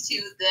contributes to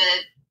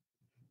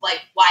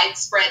like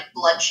widespread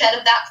bloodshed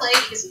of that play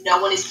because no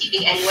one is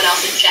keeping anyone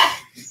else in check.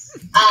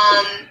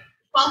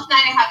 12th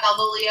night I have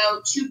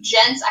Malvolio. 2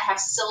 gents I have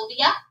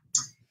Sylvia,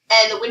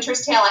 and the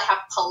Winter's Tale I have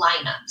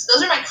Paulina. So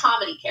those are my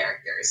comedy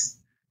characters.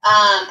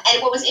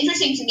 And what was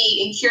interesting to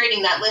me in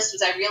curating that list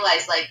was I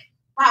realized, like,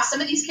 wow,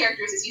 some of these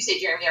characters, as you say,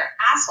 Jeremy, are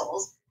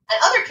assholes, and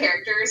other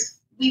characters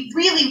we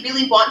really,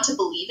 really want to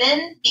believe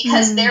in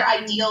because their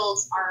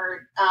ideals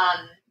are,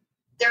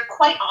 they're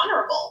quite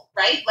honorable,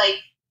 right? Like,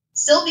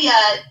 Sylvia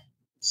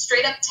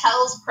straight up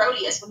tells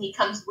Proteus when he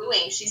comes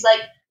wooing, she's like,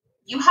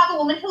 you have a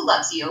woman who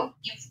loves you.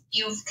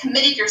 You've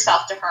committed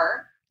yourself to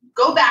her.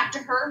 Go back to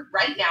her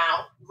right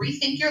now.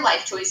 Rethink your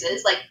life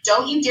choices. Like,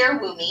 don't you dare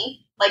woo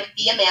me. Like,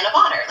 be a man of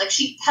honor. Like,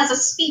 she has a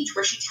speech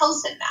where she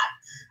tells him that.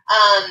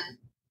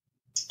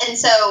 And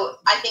so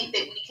I think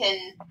that we can,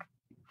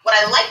 what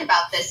I like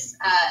about this,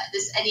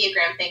 this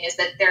Enneagram thing is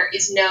that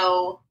there's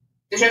no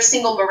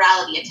single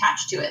morality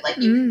attached to it. Like,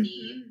 you can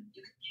be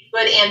a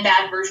good and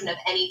bad version of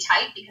any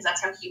type because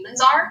that's how humans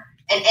are.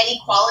 And any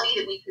quality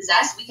that we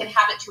possess, we can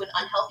have it to an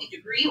unhealthy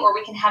degree, or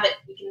we can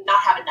not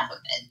have enough of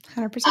it.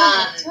 100%.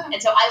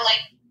 And so I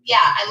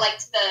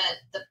liked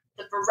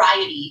the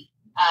variety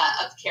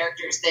of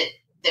characters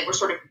that were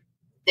sort of,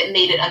 that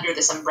made it under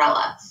this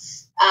umbrella.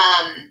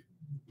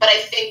 But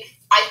I think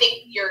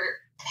your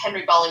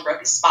Henry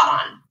Bolingbroke is spot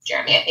on,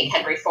 Jeremy. I think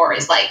Henry IV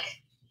is like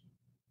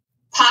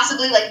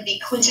possibly like the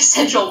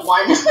quintessential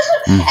one,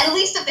 at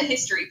least of the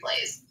history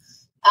plays.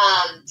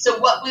 So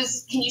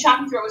can you talk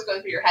me through what was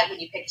going through your head when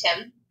you picked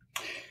him?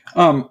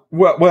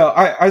 Well,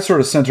 I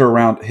sort of center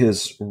around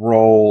his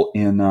role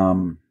in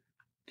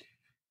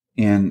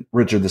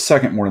Richard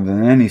II more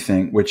than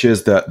anything, which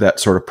is that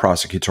sort of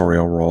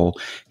prosecutorial role.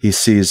 He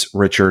sees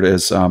Richard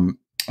as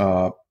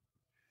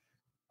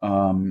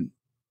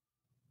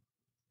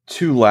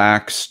too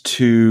lax,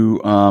 too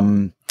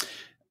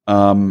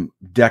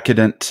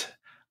decadent,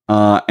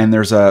 and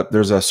there's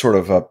a sort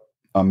of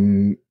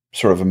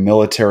a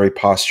military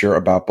posture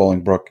about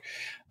Bolingbroke,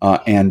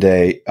 and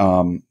a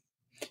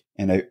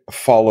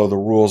follow the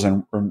rules,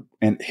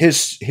 and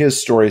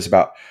his story is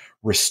about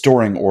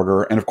restoring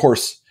order, and of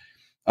course,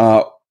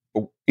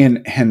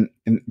 in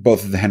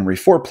both of the Henry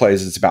IV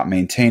plays, it's about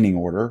maintaining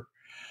order,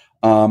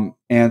 and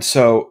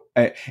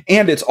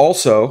it's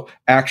also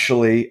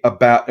actually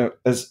about,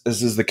 as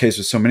is the case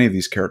with so many of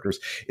these characters,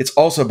 it's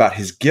also about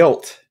his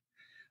guilt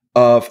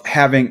of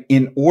having,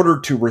 in order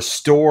to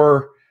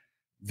restore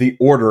the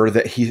order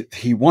that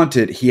he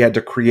wanted, he had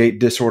to create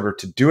disorder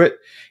to do it,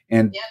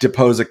 and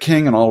depose a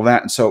king and all of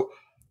that. And so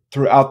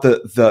throughout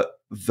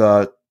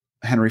the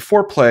Henry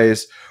IV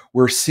plays,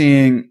 we're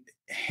seeing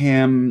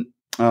him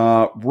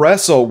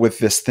wrestle with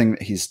this thing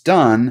that he's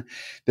done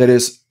that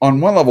is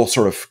on one level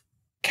sort of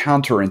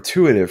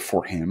counterintuitive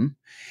for him.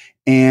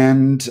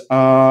 And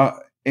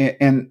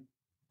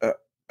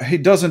he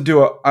doesn't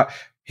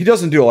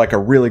do like a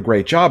really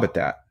great job at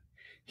that.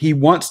 He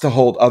wants to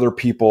hold other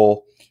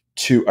people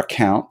to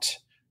account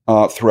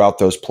throughout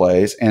those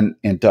plays, and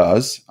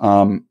does,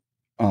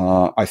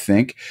 I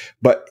think,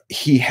 but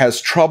he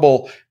has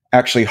trouble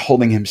actually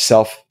holding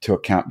himself to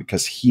account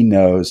because he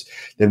knows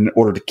that in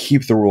order to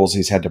keep the rules,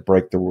 he's had to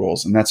break the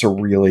rules, and that's a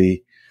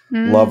really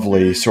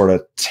lovely sort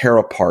of tear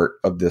apart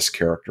of this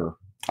character,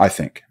 I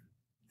think.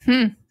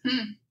 Yeah,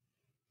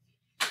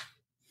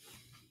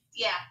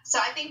 so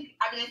I think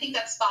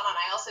that's spot on.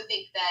 I also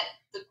think that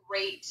the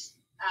great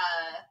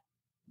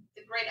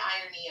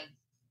irony of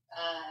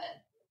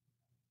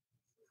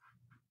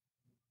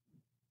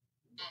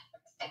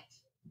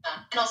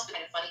and also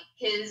kind of funny,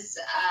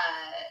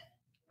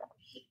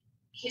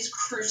 his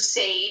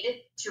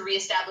crusade to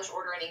reestablish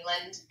order in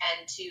England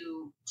and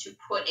to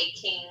put a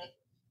king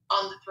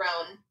on the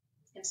throne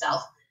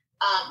himself,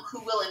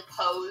 who will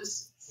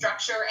impose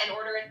structure and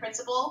order and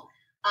principle.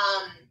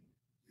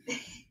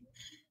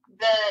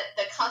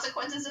 The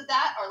consequences of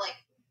that are like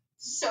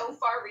so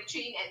far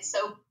reaching and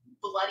so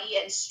bloody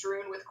and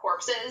strewn with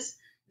corpses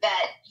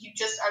that you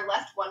just are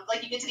left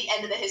you get to the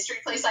end of the history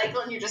play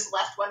cycle and you're just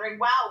left wondering,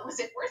 wow, was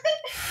it worth it?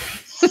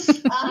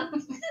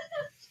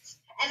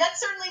 And that's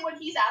certainly what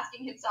he's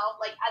asking himself,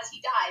 like, as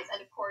he dies.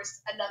 And of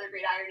course, another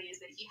great irony is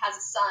that he has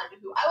a son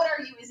who I would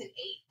argue is an 8,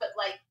 but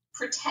like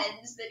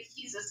pretends that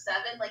he's a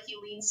 7. Like, he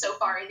leans so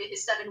far into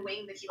his 7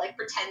 wing that he like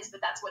pretends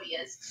that that's what he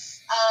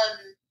is.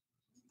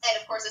 And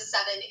of course, a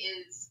 7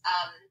 is,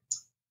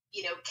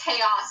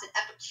 chaos and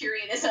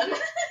Epicureanism,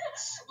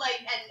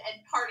 like,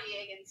 and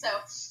partying. And so,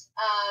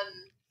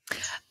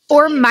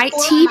 or might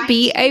he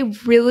be a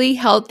really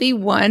healthy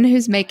one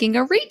who's making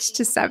a reach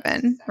to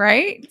 7,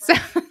 right? So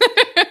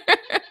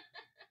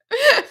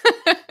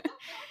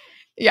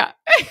yeah.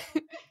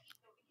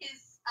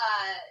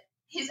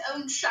 His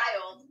own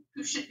child,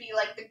 who should be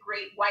like the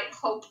great white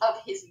hope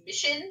of his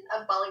mission,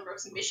 of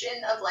Bolingbroke's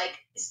mission of like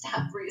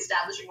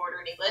reestablishing order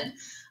in England.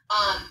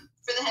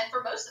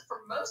 For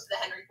most of the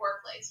Henry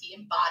IV plays, he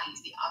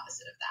embodies the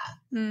opposite of that.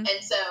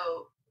 And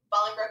so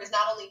Bolingbroke is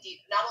not only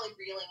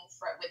reeling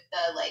with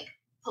the like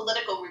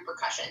political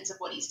repercussions of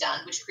what he's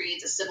done, which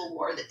creates a civil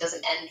war that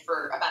doesn't end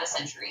for about a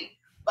century,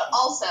 but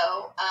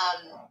also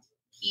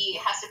he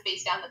has to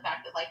face down the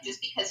fact that, like, just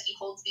because he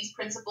holds these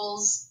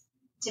principles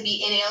to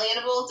be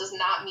inalienable does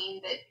not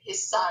mean that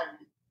his son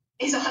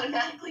is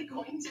automatically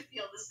going to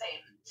feel the same.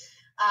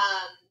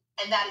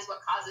 And that is what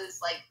causes,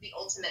 like, the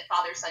ultimate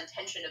father-son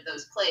tension of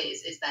those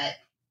plays, is that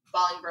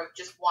Bolingbroke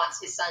just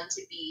wants his son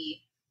to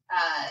be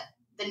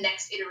the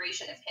next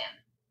iteration of him.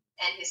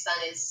 And his son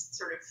is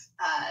sort of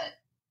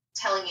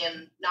telling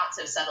him, not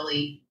so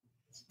subtly,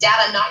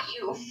 Dad, I'm not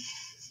you.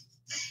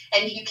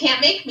 And you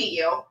can't make me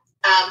you.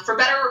 For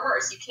better or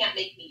worse, you can't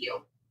make me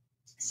you.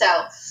 So,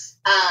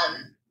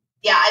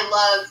 yeah,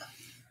 I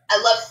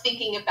love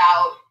thinking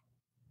about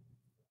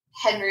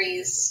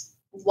Henry's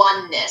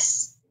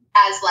oneness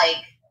as, like,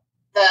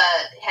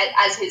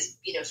 as his,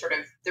 you know, sort of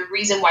the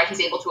reason why he's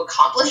able to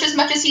accomplish as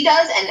much as he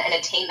does and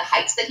attain the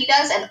heights that he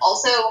does, and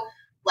also,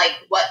 like,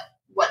 what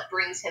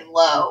brings him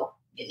low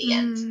in the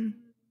end.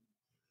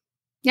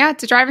 Yeah,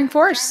 it's a driving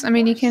force. I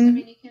mean, it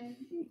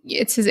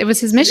was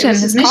his mission,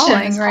 his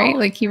calling, right?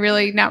 Like, he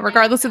really, not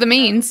regardless of the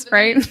means,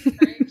 right?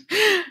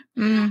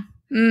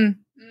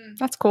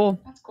 That's cool.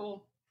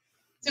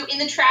 So in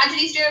the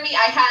tragedies, Jeremy,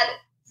 I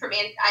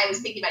was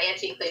thinking about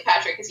Antony and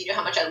Cleopatra, because you know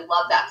how much I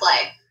love that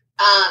play.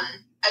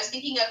 I was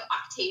thinking of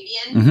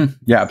Octavian. Mm-hmm.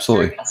 Yeah,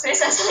 absolutely. As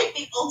like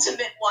the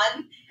ultimate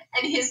one,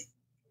 and his,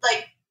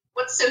 like,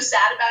 what's so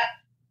sad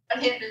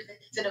about him is that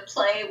he's in a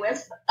play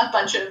with a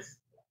bunch of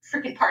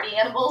freaking party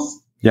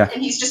animals. Yeah.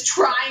 And he's just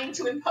trying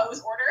to impose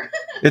order.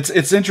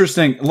 It's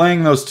interesting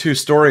laying those two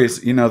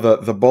stories, you know,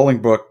 the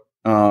Bolingbroke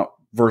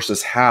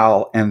versus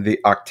Hal, and the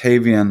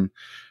Octavian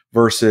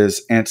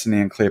versus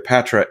Antony and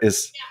Cleopatra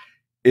is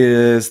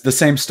the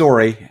same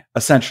story,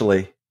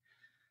 essentially.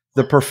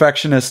 The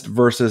perfectionist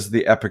versus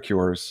the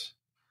epicures.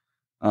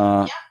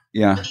 Yeah.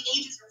 But the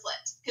ages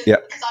reflect.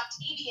 Because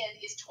Octavian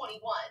is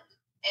 21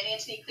 and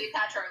Antony and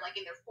Cleopatra are, like,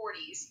 in their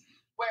 40s,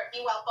 where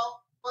meanwhile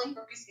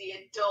Bolingbroke is the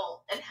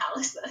adult and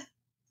Hal is the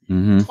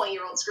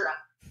 20-year-old screw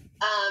up.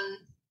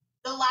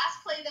 The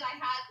last play that I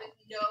had with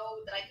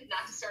that I could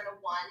not discern a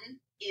one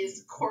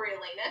is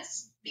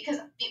Coriolanus, because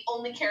the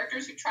only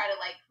characters who try to,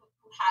 like,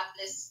 who have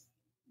this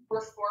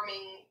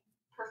reforming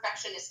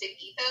perfectionistic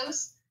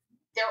ethos,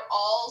 they're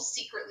all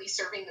secretly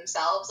serving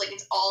themselves. Like,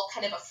 it's all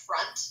kind of a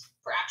front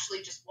for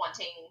actually just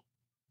wanting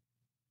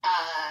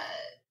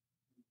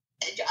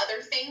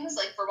other things,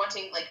 like for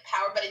wanting, like,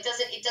 power, but it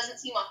doesn't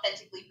seem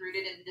authentically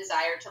rooted in the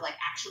desire to, like,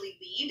 actually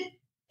lead.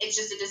 It's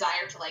just a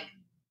desire to, like,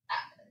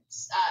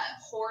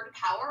 hoard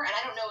power, and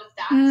I don't know if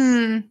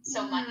that's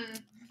so much.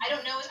 I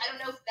don't know if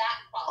that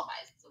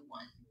qualifies as a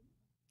one.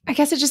 I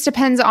guess it just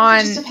depends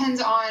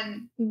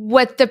on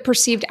what the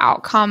perceived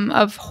outcome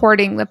of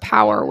hoarding the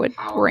power would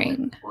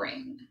bring.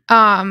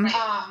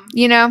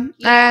 You know,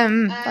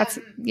 that's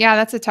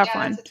a tough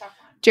one.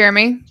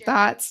 Jeremy,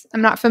 thoughts?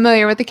 I'm not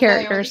familiar with the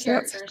characters, so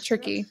that's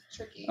tricky.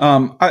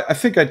 I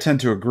think I tend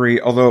to agree,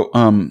 although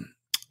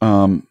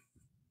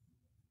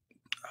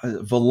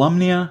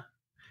Volumnia,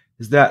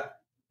 is that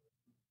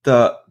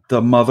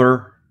the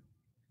mother?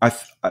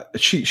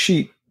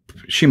 She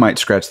might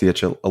scratch the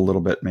itch a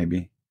little bit,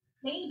 maybe.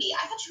 Maybe.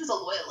 I thought she was a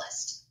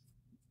loyalist.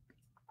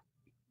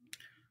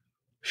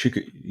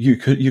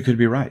 You could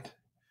be right.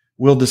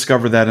 We'll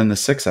discover that in the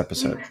 6th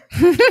episode.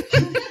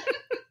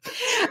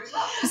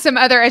 Some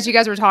other, as you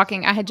guys were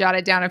talking, I had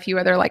jotted down a few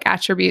other, like,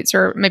 attributes,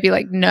 or maybe,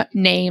 like,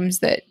 names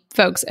that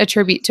folks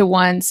attribute to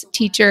ones: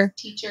 teacher,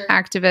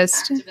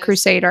 activist,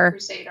 crusader,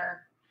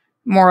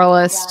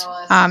 moralist,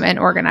 and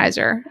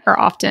organizer are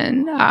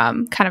often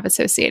kind of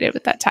associated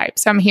with that type.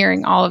 So I'm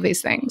hearing all of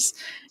these things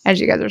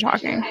as you guys are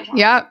talking.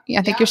 Yep.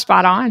 I think you're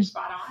spot on. So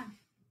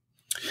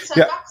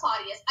I've got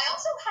Claudius. I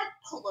also had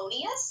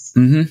Polonius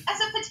as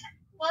a potential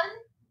one.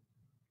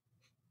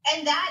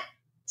 And that,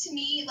 to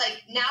me,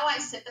 like, now I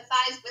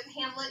sympathize with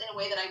Hamlet in a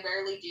way that I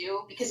rarely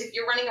do, because if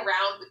you're running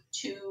around with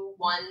 2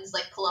 ones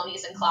like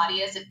Polonius and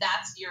Claudius, if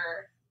that's the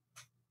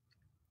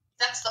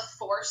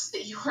force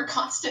that you are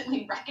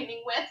constantly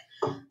reckoning with,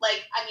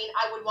 like, I mean,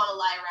 I would want to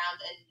lie around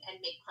and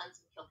make puns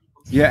and kill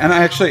people too. Yeah, and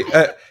I actually,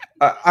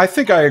 I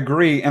think I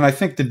agree, and I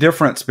think the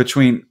difference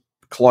between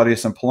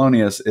Claudius and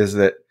Polonius is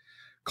that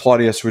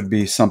Claudius would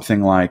be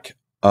something like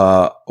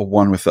a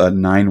one with a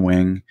 9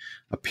 wing,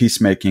 a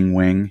peacemaking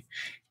wing,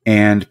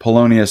 and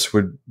Polonius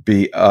would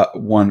be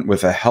one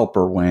with a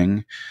helper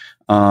wing.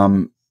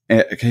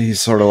 He's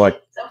sort of like,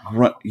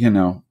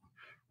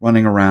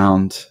 running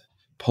around,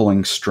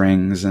 pulling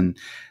strings, and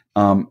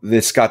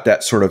it's got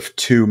that sort of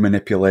 2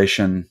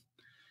 manipulation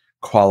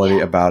quality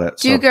about it.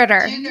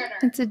 Do-gooder.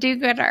 It's a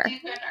do-gooder.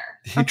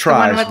 He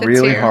tries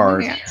really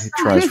hard. Yeah. He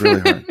tries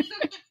really hard.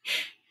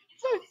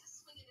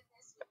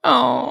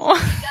 Oh.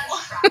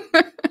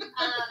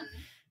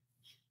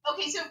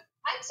 Okay, so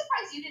I'm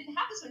surprised you didn't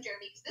have this one,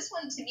 Jeremy, because this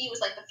one to me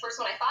was like the first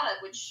one I thought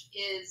of, which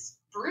is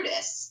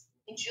Brutus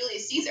in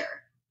Julius Caesar.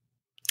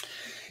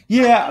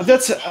 Yeah,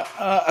 that's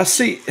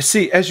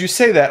see. As you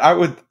say that, I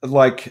would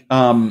like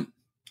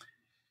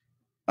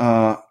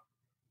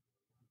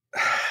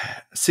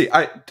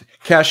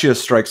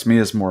Cassius strikes me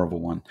as more of a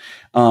one.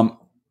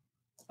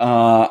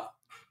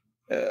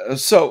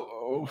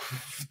 So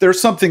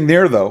there's something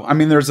there though. I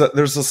mean, there's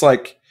this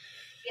like,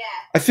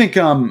 I think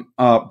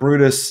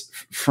Brutus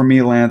for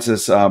me lands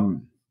as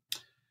sort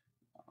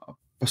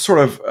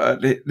of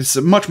it's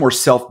much more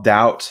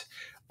self-doubt.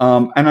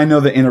 And I know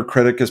the inner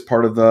critic is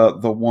part of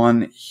the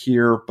one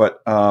here,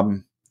 but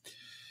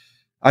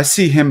I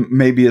see him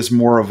maybe as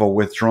more of a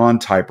withdrawn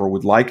type, or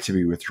would like to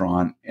be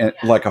withdrawn,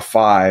 like a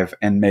 5,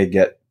 and may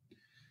get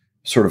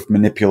sort of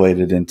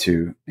manipulated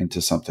into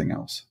something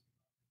else.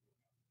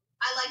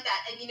 I like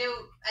that. And, you know,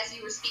 as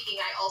you were speaking,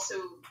 I also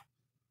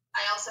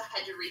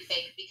had to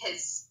rethink,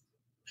 because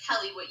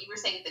Kelly, what you were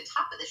saying at the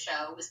top of the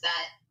show was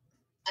that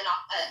a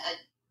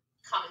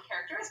common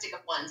characteristic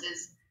of ones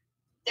is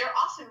they're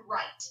often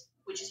right,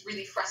 which is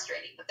really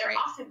frustrating, but they're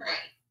often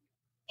right.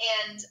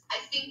 And I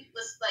think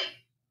this, like,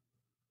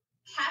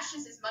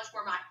 Cassius is much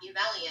more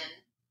Machiavellian,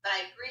 but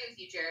I agree with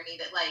you, Jeremy,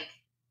 that like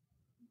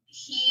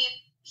he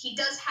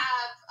does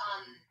have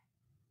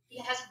he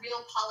has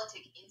real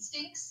politic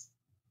instincts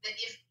that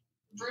if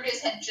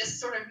Brutus had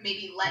just sort of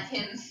maybe let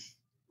him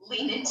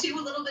lean into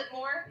a little bit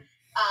more,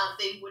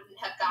 they wouldn't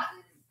have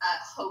gotten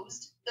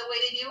hosed the way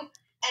they do.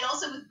 And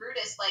also with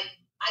Brutus, like,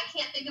 I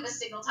can't think of a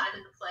single time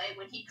in the play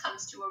when he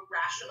comes to a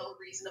rational,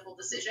 reasonable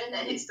decision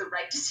and it's the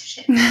right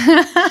decision.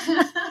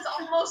 It's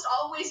almost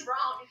always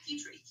wrong.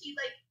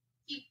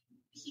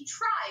 He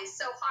tries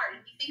so hard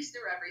and he thinks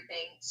through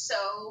everything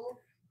so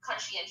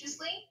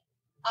conscientiously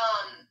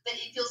that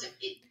it feels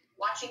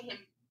watching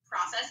him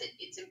process it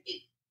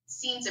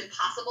seems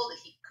impossible that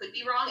he could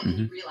be wrong, and then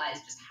you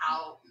realize just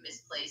how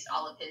misplaced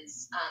all of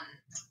his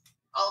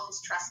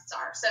trusts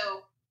are.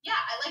 So yeah,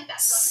 I like that.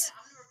 So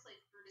I'm gonna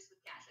replace Brutus with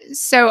Cassius.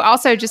 So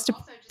also, just to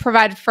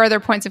provide further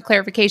points of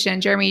clarification,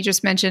 Jeremy, you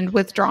just mentioned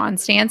withdrawn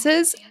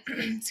stances.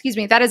 Excuse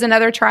me. That is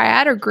another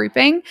triad or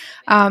grouping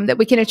that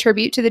we can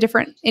attribute to the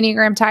different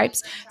Enneagram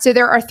types. So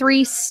there are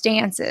 3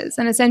 stances,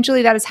 and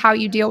essentially that is how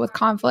you deal with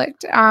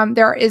conflict.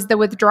 There is the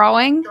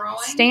withdrawing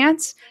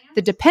stance,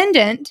 the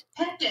dependent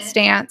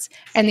stance,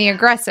 and the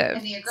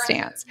aggressive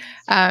stance.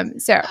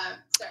 So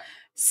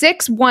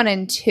 6, 1,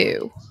 and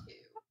 2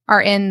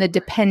 are in the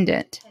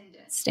dependent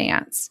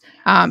stance.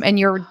 And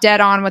you're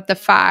dead on with the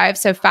 5.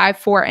 So 5,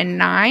 4, and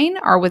 9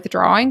 are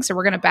withdrawing. So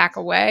we're going to back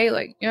away,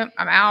 like, yep,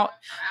 I'm out.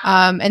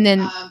 And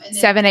then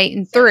 7, 8,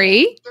 and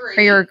 3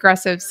 are your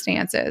aggressive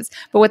stances.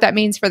 But what that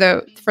means for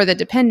the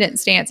dependent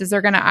stance is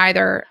they're going to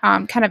either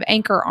kind of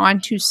anchor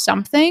onto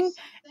something,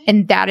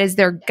 and that is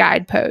their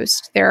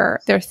guidepost, their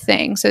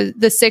thing. So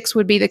the 6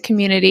 would be the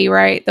community,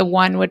 right? The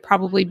 1 would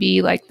probably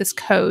be like this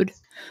code,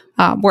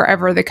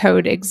 wherever the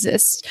code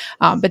exists.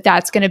 But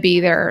that's going to be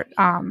their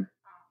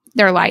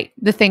light,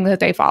 the thing that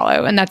they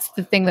follow, and that's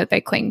the thing that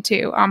they cling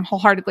to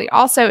wholeheartedly.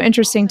 Also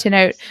interesting to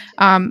note,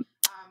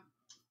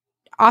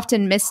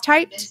 often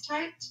mistyped.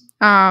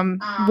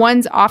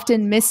 Ones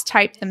often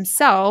mistype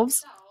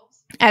themselves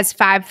as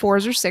 5,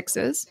 4s, or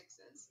 6s.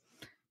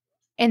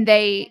 And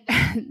the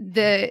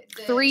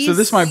 3s. So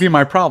this might be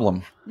my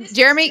problem.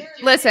 Jeremy,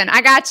 listen,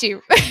 I got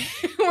you.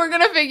 We're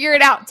going to figure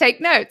it out. Take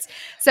notes.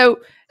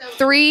 So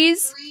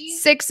 3s,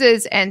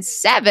 6s, and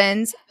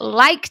 7s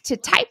like to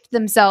type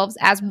themselves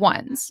as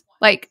 1s.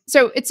 Like,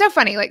 so it's so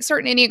funny, like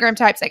certain Enneagram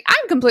types, like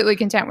I'm completely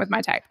content with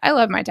my type. I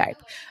love my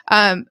type.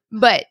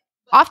 But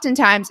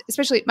oftentimes,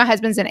 especially my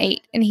husband's an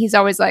 8, and he's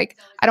always like,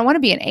 I don't want to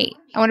be an 8.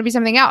 I want to be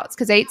something else,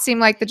 because 8s seem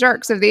like the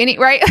jerks of the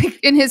right? Like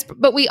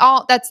but we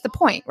all, that's the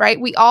point, right?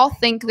 We all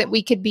think that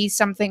we could be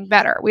something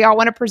better. We all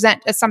want to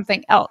present as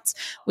something else.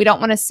 We don't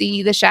want to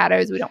see the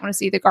shadows. We don't want to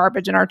see the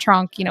garbage in our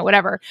trunk,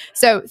 whatever.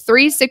 So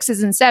 3s,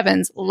 6s, and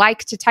 7s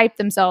like to type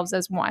themselves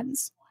as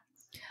 1s.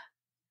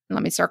 And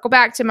let me circle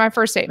back to my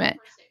first statement.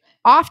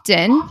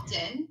 Often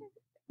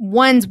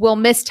 1s will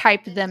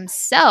mistype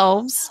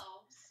themselves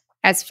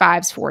as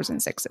 5s, 4s, and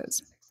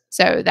 6s.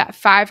 So that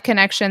 5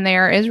 connection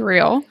there is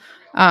real.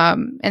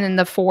 And then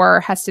the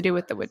 4 has to do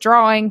with the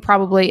withdrawing,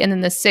 probably. And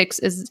then the 6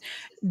 is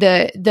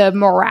the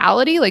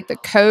morality, like the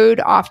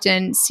code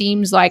often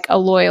seems like a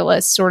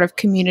loyalist sort of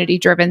community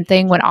driven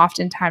thing, when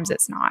oftentimes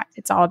it's not.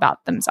 It's all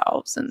about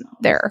themselves and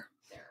their,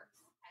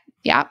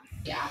 yeah.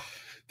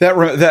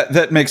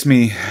 That makes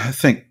me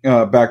think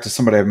back to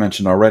somebody I've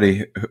mentioned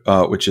already,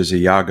 which is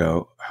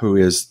Iago, who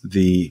is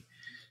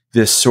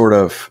this sort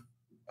of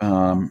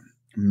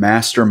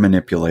master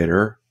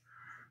manipulator,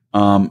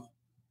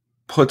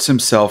 puts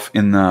himself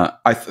in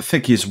I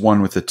think he's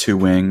one with the 2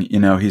 wing.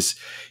 He's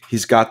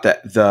got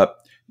the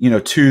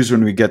 2s,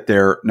 when we get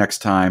there next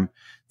time,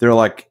 they're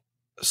like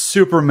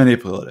super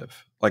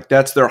manipulative. Like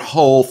that's their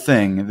whole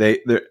thing.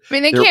 They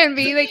can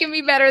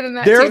be better than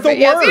that. They're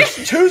the worst.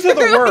 2s are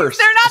the worst.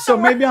 They're not. So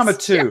maybe I'm a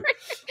 2,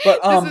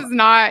 but this is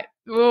not.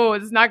 Oh,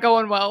 it's not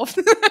going well.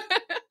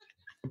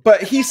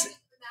 But he's. I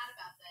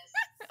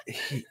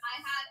also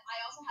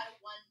had a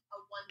one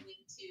wing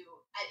 2 in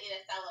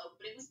Othello,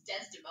 but it was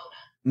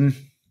Desdemona.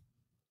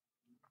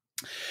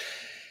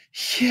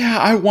 Yeah,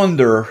 I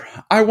wonder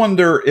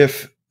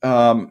if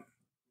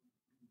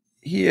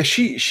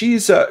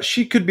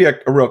she could be a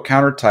real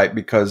counter type,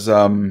 because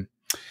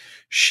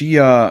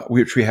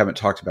which we haven't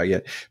talked about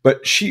yet,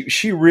 but she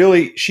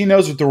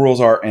knows what the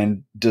rules are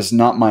and does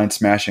not mind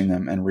smashing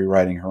them and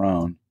rewriting her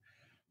own,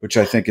 which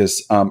I think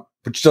is,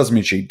 which doesn't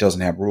mean she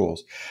doesn't have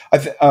rules.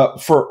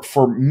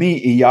 For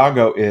me,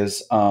 Iago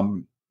is,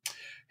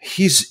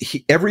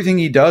 everything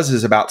he does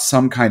is about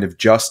some kind of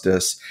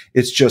justice.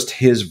 It's just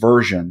his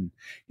version.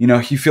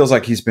 He feels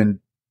like he's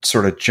been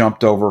sort of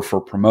jumped over for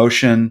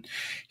promotion.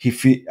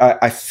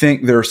 I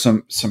think there's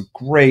some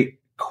great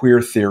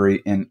queer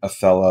theory in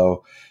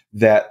Othello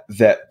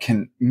that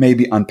can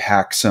maybe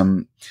unpack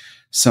some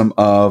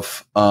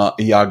of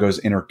Iago's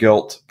inner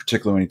guilt,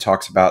 particularly when he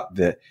talks about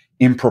the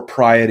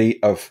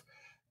impropriety of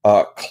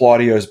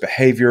Claudio's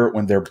behavior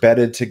when they're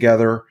bedded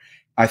together.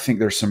 I think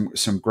there's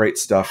some great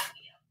stuff.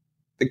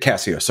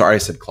 Cassio, sorry, I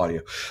said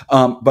Claudio,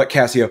 but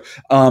Cassio.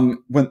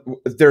 When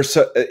there's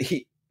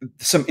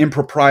some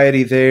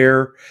impropriety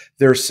there,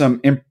 there's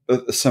some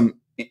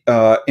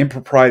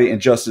impropriety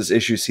and justice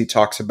issues he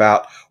talks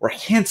about or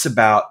hints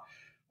about.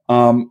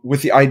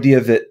 With the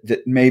idea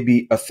that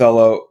maybe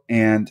Othello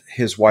and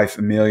his wife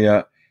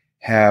Emilia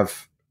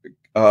have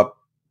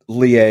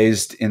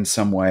liaised in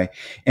some way,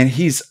 and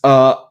he's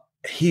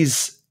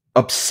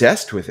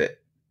obsessed with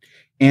it,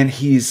 and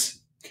he's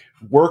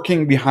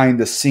working behind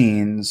the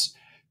scenes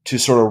to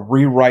sort of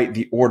rewrite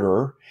the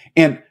order.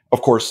 And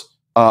of course,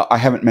 I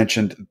haven't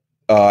mentioned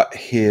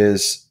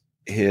his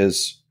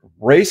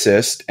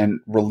racist and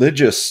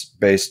religious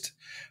based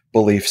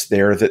beliefs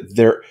there.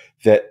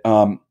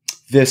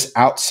 This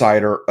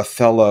outsider,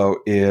 Othello,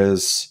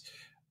 is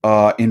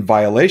in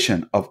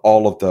violation of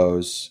all of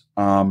those.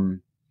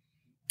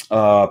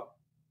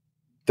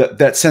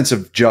 That sense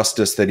of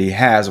justice that he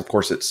has, of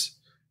course, it's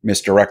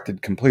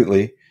misdirected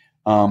completely.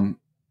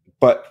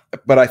 But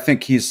I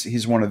think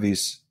he's one of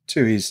these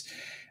too. He's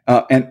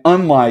and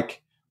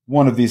unlike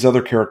one of these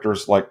other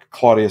characters like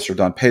Claudius or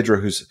Don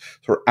Pedro, who's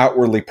sort of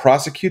outwardly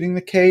prosecuting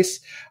the case,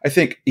 I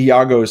think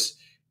Iago's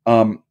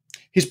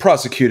he's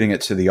prosecuting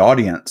it to the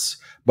audience.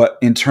 But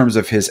in terms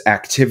of his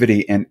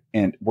activity and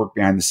work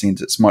behind the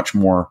scenes, it's much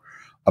more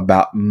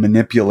about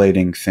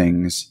manipulating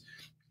things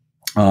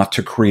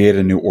to create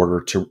a new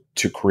order,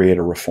 to create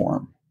a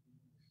reform.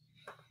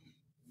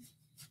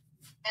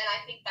 And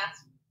I think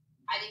that's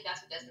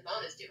what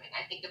Desdemona is doing.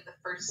 I think of the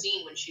first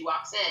scene when she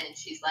walks in and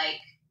she's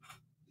like,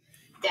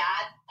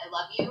 "Dad, I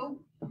love you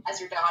as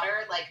your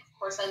daughter. Like, of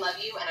course I love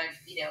you, and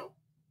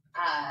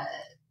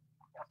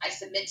I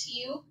submit to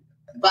you.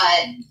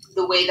 But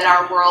the way that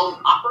our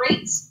world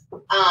operates,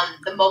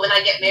 the moment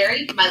I get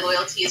married, my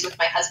loyalty is with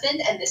my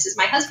husband, and this is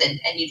my husband,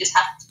 and you just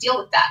have to deal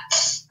with that."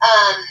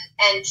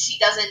 And she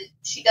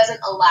doesn't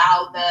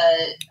allow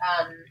the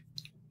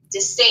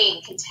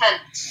disdain,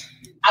 contempt,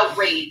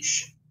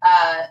 outrage,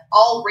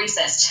 all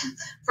racist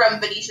from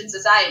Venetian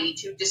society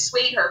to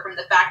dissuade her from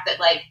the fact that,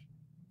 like,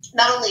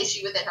 not only is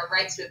she within her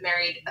rights to have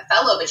married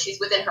Othello, but she's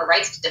within her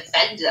rights to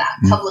defend that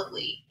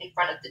publicly in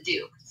front of the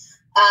Duke.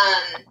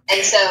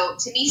 And so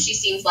to me, she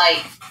seems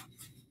like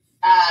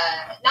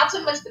not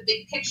so much the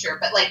big picture,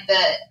 but like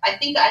I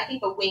think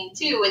a wing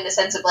too, in the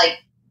sense of like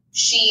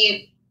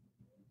she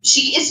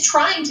is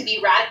trying to be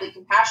radically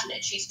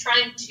compassionate. She's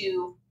trying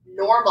to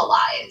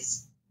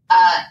normalize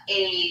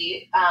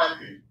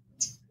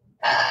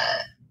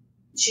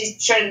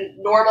she's trying to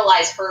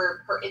normalize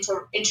her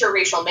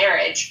interracial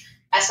marriage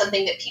as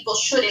something that people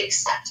should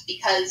accept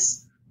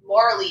because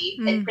morally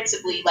and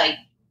principally, like,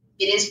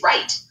 it is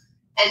right.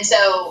 And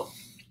so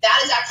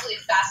that is actually a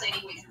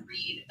fascinating way to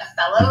read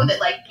Othello,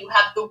 that like you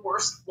have the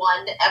worst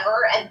one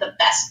ever and the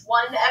best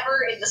one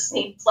ever in the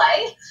same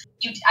play.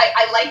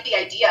 I like the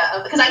idea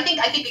of, because I think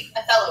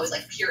Othello is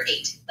like pure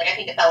 8. Like I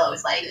think Othello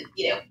is like,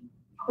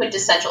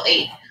 quintessential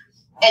 8.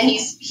 And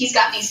he's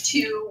got these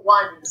 2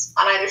 ones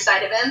on either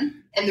side of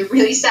him. And the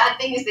really sad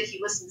thing is that he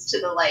listens to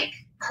the like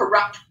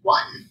corrupt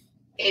one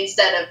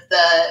instead of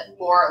the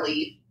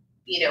morally,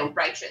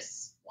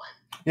 righteous one.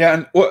 Yeah,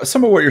 and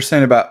some of what you're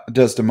saying about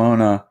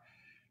Desdemona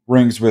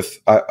rings with,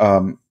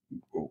 a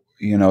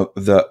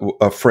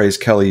phrase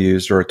Kelly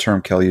used, or a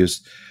term Kelly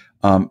used,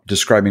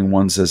 describing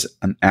ones as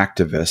an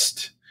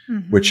activist,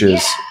 which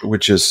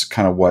is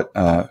kind of what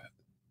I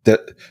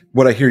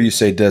hear you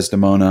say,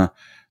 Desdemona,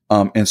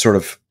 and sort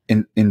of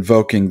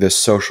invoking this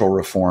social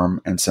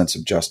reform and sense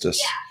of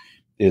justice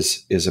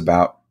is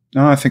about.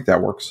 No, I think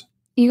that works.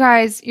 You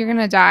guys, you're going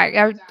to die.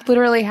 I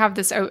literally have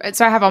this. So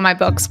I have all my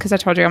books because I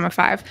told you I'm a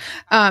 5.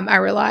 I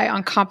rely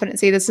on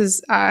competency. This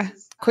is a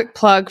quick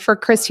plug for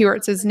Chris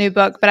Hewart's new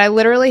book, but I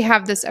literally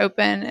have this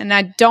open and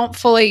I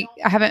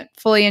haven't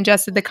fully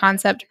ingested the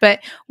concept, but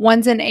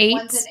 1s and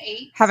 8s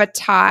have a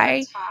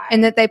tie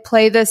and that they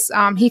play this,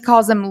 he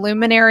calls them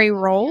luminary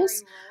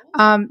roles.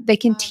 They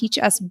can teach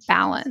us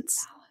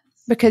balance,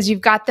 because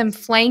you've got them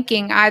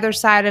flanking either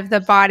side of the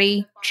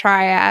body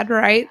triad,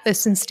 right?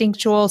 This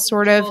instinctual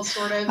sort of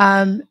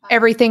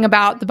everything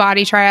about the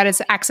body triad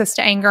is access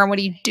to anger, and what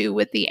do you do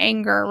with the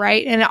anger,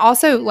 right? And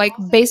also, like,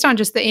 based on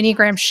just the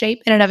Enneagram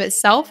shape in and of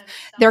itself,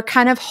 they're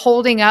kind of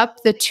holding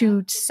up the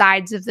 2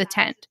 sides of the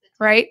tent,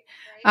 right?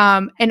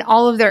 And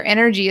all of their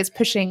energy is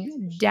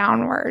pushing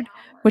downward,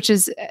 which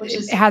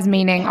has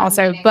meaning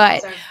also,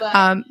 but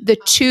the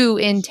two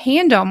in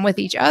tandem with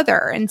each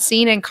other and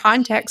seen in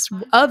context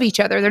of each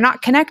other. They're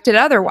not connected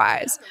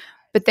otherwise,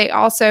 but they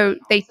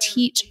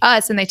teach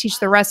us and they teach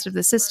the rest of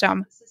the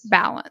system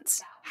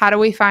balance. How do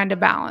we find a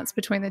balance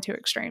between the two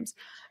extremes?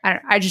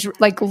 I just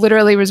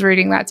literally was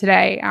reading that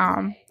today.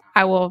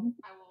 I will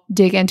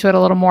dig into it a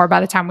little more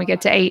by the time we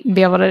get to 8 and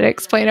be able to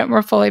explain it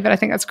more fully. But I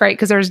think that's great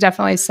because there's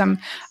definitely some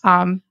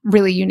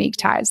really unique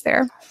ties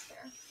there.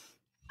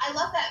 I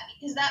love that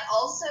because that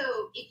also,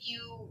 if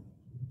you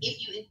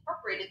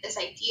incorporated this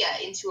idea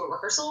into a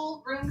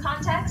rehearsal room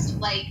context,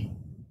 that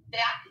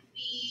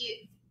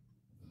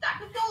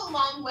could go a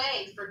long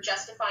way for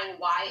justifying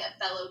why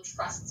Othello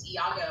trusts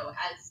Iago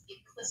as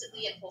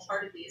implicitly and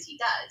wholeheartedly as he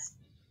does.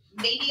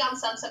 Maybe on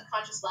some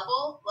subconscious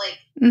level,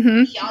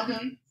 Iago's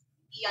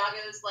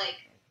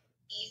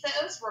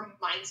ethos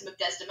reminds him of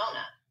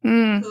Desdemona,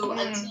 who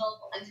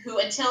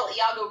until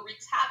Iago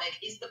wreaks havoc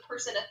is the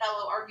person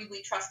Othello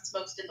arguably trusts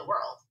most in the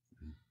world.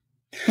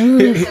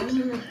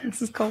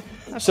 This is cool.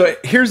 So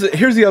here's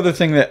the other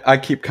thing that I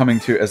keep coming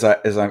to as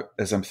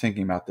I'm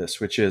thinking about this,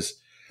 which is,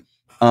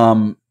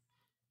 so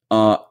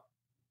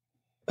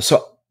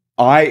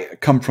I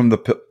come from the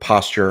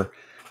posture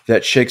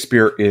that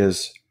Shakespeare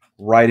is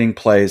writing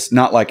plays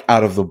not like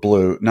out of the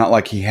blue, not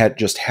like he had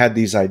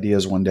these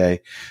ideas one day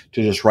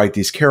to just write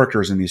these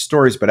characters and these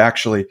stories, but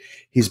actually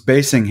he's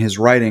basing his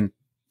writing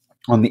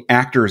on the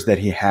actors that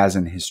he has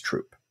in his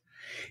troupe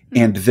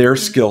and their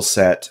skill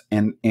set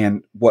and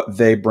what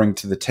they bring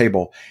to the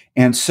table.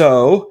 And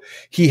so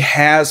he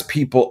has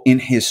people in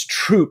his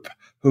troupe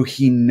who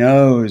he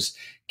knows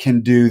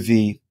can do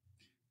the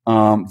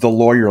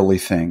lawyerly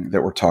thing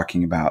that we're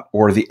talking about,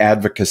 or the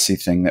advocacy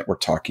thing that we're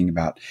talking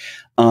about.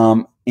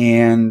 Or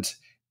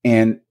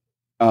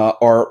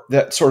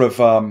that sort of,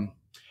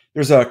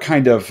 there's a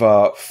kind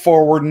of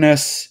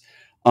forwardness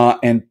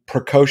and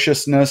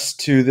precociousness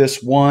to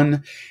this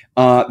one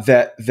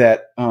that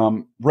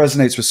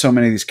resonates with so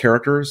many of these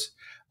characters.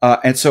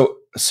 One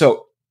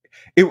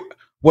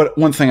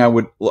thing I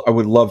would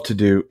love to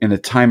do in a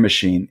time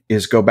machine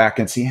is go back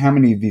and see how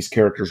many of these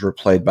characters were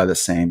played by the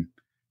same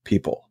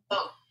people.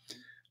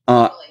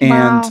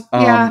 And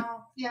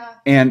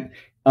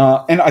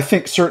I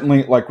think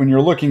certainly, when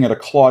you're looking at a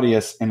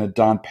Claudius and a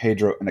Don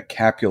Pedro and a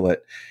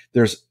Capulet,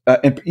 there's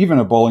and even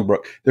a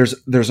Bolingbroke,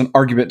 there's an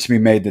argument to be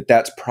made that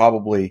that's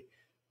probably,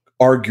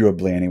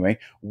 arguably anyway,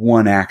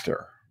 one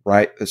actor,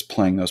 right, that's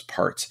playing those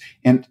parts.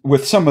 And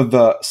with some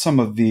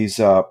of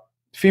these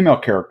female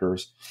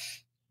characters,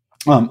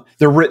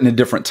 they're written at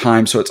different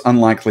times, so it's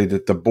unlikely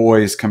that the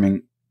boys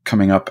coming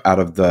up out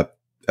of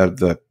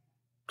the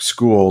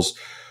schools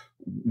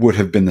would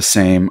have been the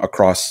same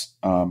across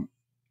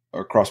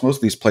most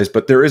of these plays.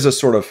 But there is a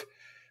sort of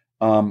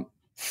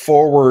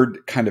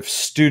forward kind of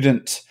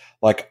student,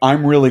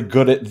 I'm really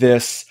good at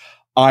this.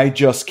 I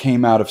just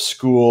came out of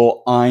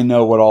school. I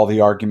know what all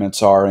the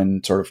arguments are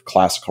in sort of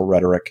classical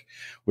rhetoric,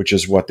 which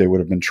is what they would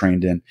have been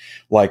trained in.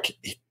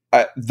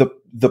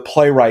 The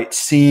playwright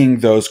seeing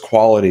those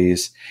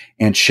qualities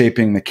and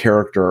shaping the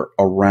character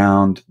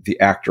around the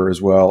actor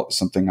as well,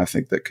 something I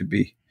think that could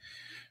be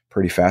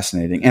pretty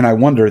fascinating. And I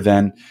wonder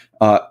then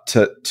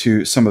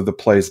to some of the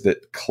plays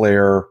that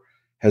Claire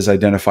has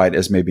identified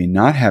as maybe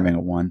not having a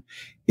one,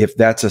 if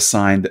that's a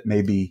sign that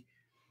maybe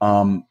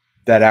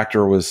that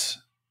actor was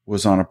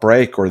on a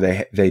break, or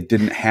they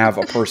didn't have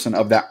a person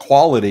of that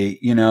quality,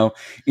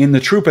 in the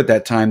troupe at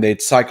that time.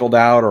 They'd cycled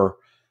out, or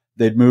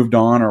they'd moved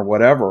on, or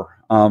whatever.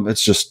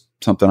 It's just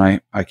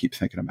something I keep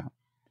thinking about.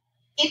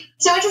 It's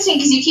so interesting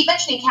because you keep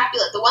mentioning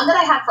Capulet. The one that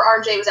I had for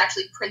RJ was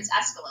actually Prince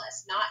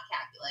Aeschylus, not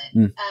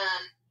Capulet.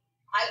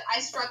 I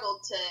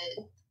struggled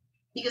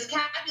because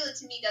Capulet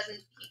to me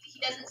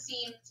he doesn't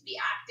seem to be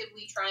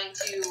actively trying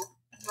to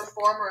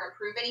reform or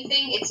improve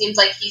anything. It seems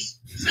like he's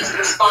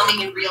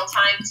responding in real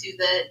time to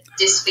the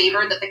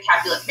disfavor that the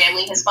Capulet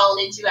family has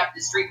fallen into after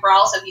the street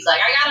brawl. So he's like,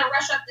 I gotta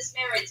rush up this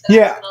marriage that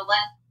I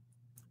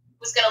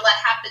was gonna let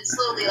happen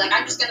slowly.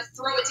 I'm just gonna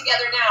throw it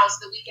together now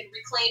so that we can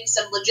reclaim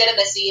some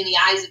legitimacy in the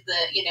eyes of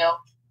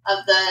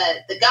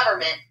the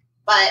government.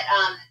 But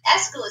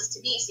Aeschylus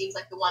to me seems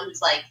like the one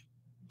who's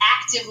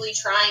actively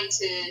trying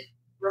to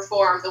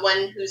reform, the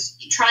one who's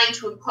trying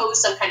to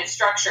impose some kind of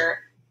structure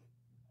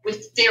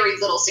with very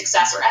little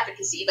success or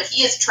efficacy, but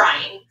he is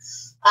trying.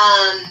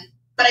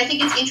 But I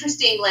think it's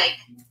interesting,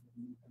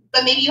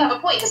 but maybe you have a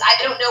point, because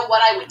I don't know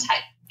what I would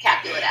type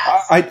Capulet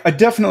as. I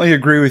definitely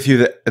agree with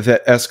you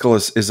that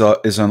Aeschylus is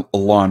a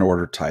Law and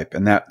Order type,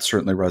 and that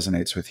certainly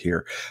resonates with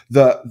here.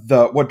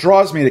 What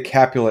draws me to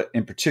Capulet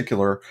in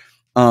particular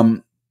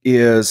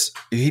is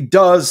he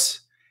does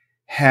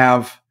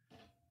have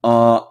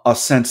a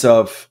sense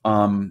of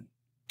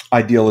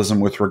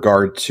idealism with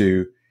regard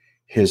to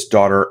his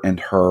daughter and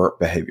her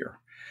behavior.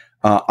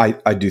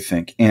 I do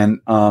think,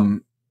 and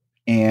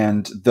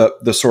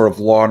the sort of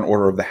law and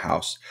order of the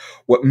house.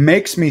 What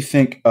makes me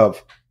think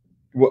of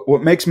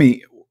what makes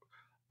me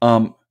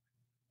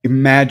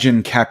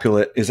imagine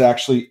Capulet is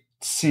actually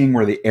seeing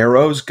where the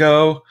arrows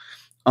go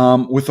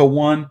with a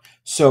one.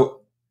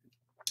 So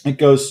it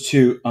goes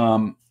to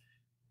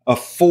a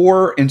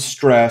 4 in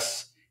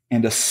stress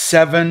and a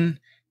 7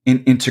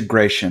 in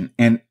integration.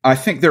 And I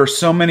think there are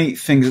so many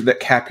things that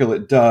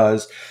Capulet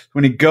does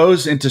when he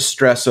goes into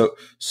stress.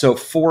 So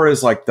 4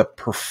 is like the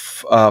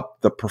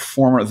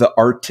performer, the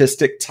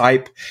artistic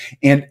type.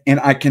 And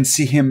I can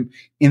see him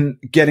in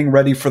getting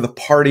ready for the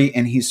party,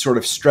 and he's sort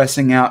of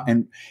stressing out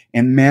and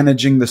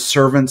managing the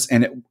servants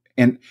and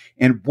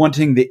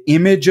wanting the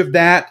image of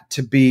that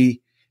to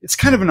be, it's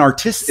kind of an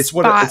artist. It's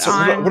what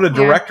a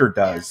director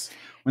does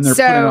when they're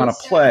putting on a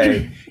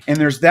play, and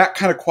there's that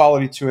kind of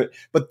quality to it.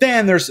 But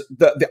then there's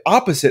the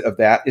opposite of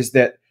that, is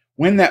that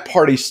when that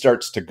party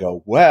starts to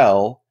go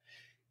well,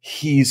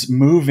 he's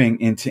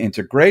moving into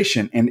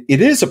integration, and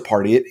it is a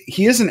party.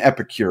 He is an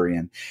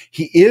Epicurean.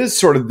 He is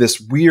sort of this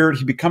weird,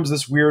 he becomes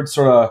this weird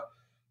sort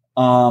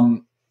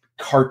of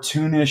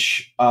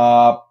cartoonish,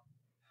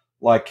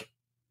 like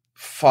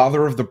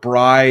father of the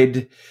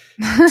bride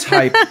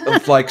type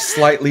of like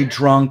slightly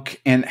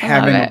drunk and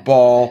having a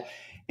ball.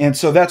 And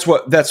so that's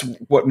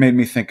what made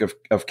me think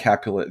of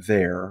Capulet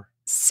there.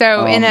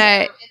 So in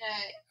a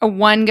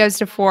 1 goes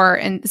to 4.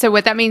 And so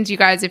what that means, you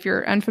guys, if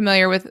you're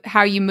unfamiliar with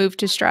how you move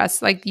to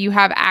stress, like you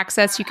have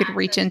access, you could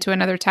reach into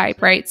another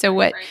type, right? So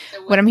what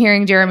I'm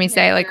hearing Jeremy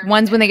say, like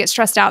 1s, when they get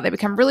stressed out, they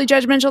become really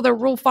judgmental. They're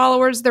rule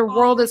followers. Their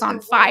world is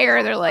on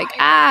fire. They're like,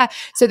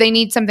 so they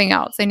need something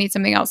else. They need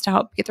something else to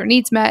help get their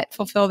needs met,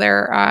 fulfill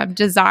their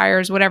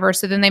desires, whatever.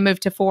 So then they move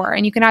to 4.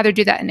 And you can either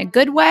do that in a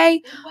good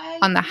way,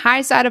 on the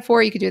high side of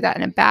 4. You could do that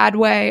in a bad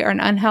way or an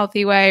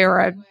unhealthy way or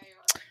a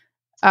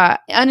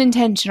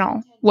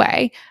unintentional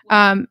way.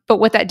 But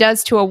what that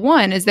does to a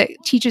 1 is that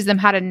it teaches them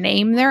how to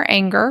name their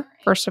anger.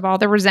 First of all,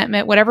 their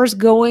resentment, whatever's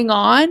going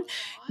on,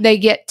 they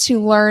get to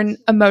learn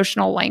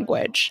emotional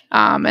language.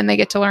 And they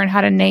get to learn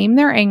how to name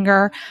their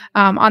anger.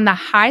 On the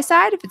high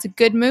side, if it's a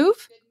good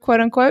move, quote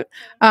unquote,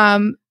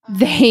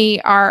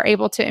 they are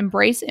able to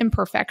embrace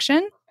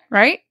imperfection,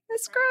 right?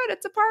 Screw it,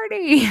 it's a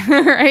party,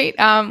 right?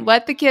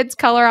 Let the kids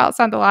color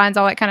outside the lines,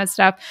 all that kind of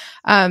stuff.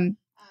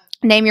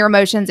 Name your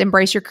emotions,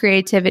 embrace your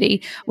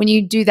creativity. When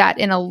you do that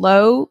in a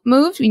low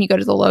move, when you go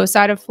to the low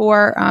side of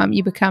 4,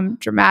 you become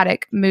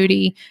dramatic,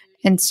 moody,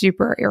 and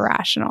super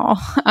irrational.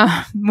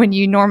 When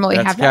you normally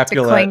have that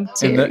to cling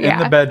to. In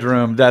the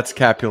bedroom, that's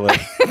Capulet. I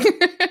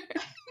can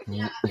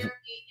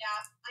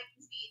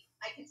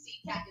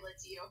see Capulet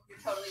to you. You're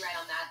totally right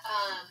on that.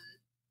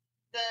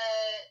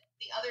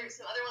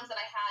 Some other ones that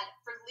I had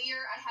for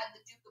Lear, I had the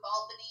Duke of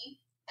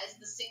Albany as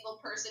the single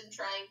person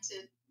trying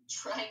to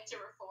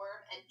reform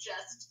and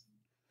just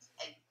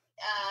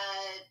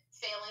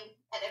failing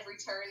at every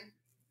turn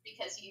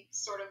because he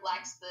sort of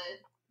lacks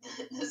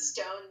the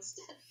stones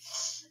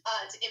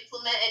to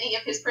implement any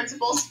of his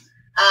principles.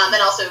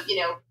 And also,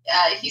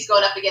 he's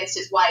going up against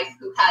his wife,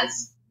 who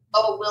has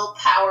a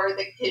willpower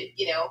that could,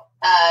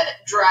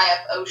 dry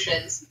up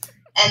oceans.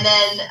 And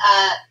then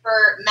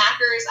for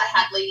Mackers, I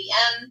had Lady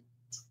M,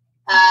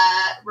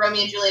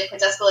 Romeo and Juliet,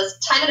 Princess Aeschylus.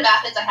 Timon of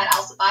Athens, I had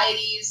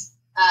Alcibiades,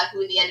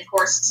 who in the end, of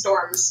course,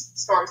 storms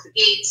the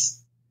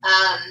gates.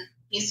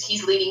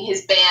 He's leading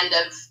his band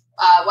of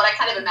what I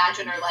kind of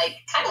imagine are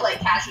kind of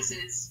like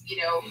Cassius's,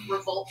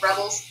 revolt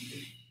rebels.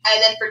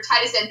 And then for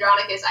Titus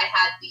Andronicus, I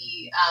had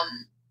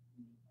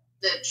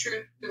the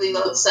truly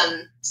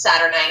loathsome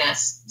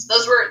Saturninus. So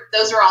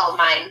those were all of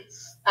mine.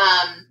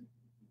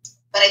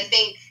 But I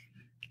think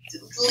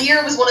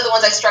Lear was one of the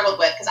ones I struggled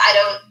with because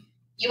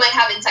you might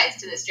have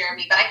insights to this,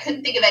 Jeremy, but I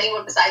couldn't think of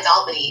anyone besides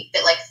Albany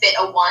that fit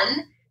a 1.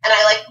 And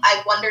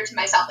I wondered to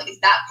myself, is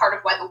that part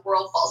of why the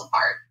world falls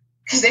apart?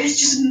 Because there's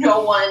just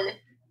no one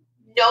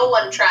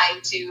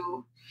trying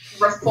to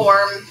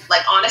reform,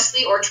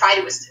 honestly, or try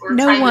to establish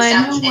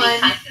any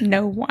kind of...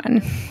 No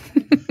one.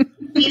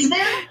 Is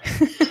there?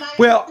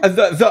 Well,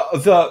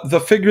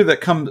 the figure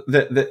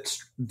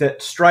that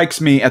strikes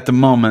me at the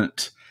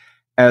moment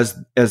as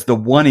the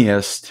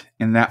one-iest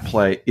in that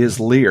play is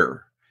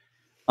Lear.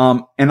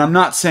 And I'm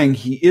not saying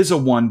he is a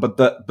 1, but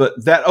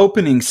that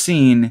opening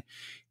scene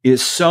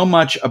is so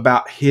much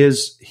about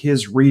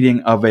his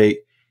reading of a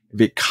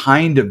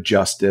kind of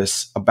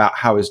justice about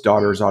how his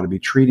daughters ought to be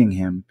treating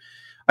him.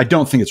 I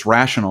don't think it's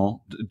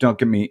rational. Don't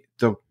get me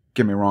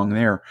wrong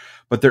there,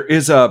 but there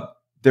is a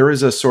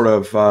sort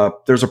of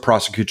there's a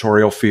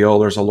prosecutorial feel.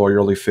 There's a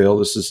lawyerly feel.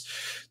 This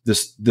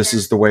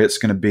is the way it's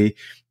going to be.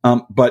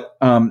 But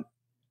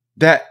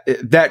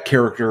that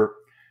character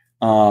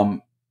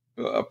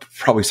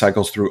probably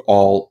cycles through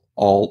all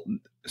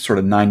sort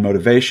of 9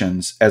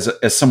 motivations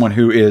as someone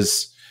who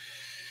is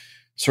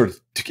sort of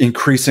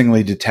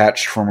increasingly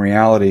detached from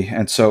reality.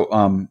 And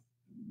so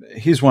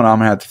he's one I'm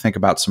going to have to think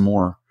about some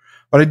more.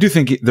 But I do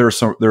think there are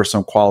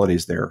some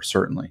qualities there,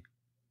 certainly.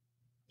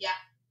 Yeah.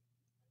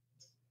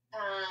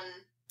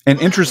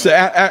 And interesting,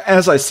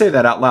 as I say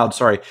that out loud,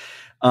 sorry,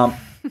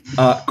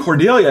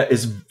 Cordelia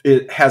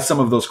has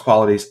some of those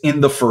qualities in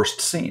the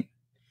first scene.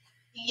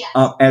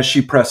 Yes. As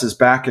she presses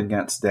back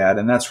against Dad,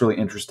 and that's really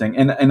interesting,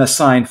 and a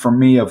sign for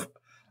me of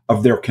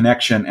their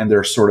connection and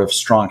their sort of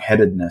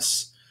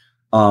strong-headedness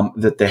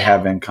that they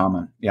have in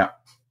common. Yeah.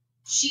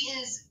 She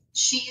is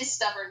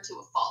stubborn to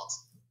a fault.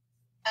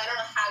 I don't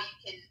know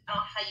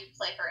how you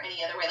play her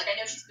any other way. Like, I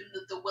know she's been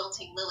the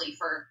wilting lily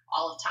for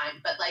all of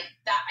time, but like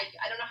that,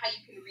 I don't know how you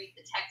can read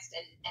the text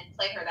and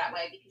play her that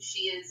way, because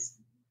she's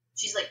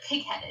like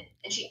pig-headed,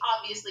 and she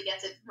obviously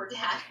gets it from her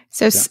dad.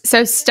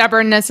 So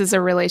stubbornness is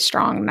a really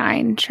strong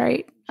 9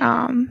 trait.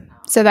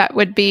 So that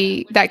could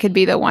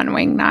be the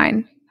one-wing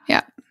 9.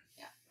 Yeah.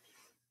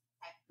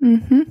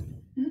 Mm-hmm.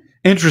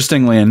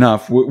 Interestingly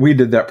enough, we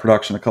did that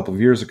production a couple of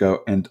years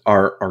ago, and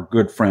our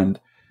good friend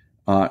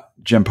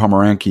Jen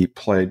Pomeranke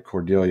played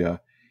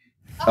Cordelia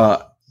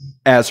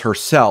as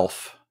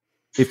herself,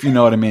 if you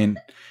know what I mean.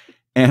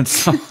 And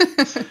so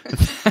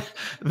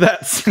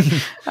that's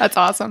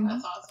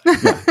awesome.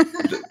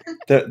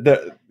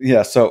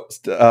 Yeah. So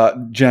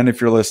Jen,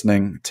 if you're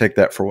listening, take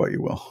that for what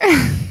you will.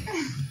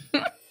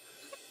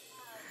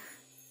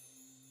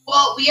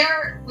 Well,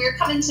 we're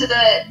coming to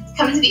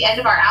the end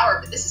of our hour,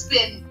 but this has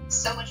been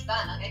so much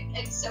fun.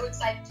 I'm so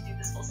excited to do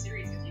this whole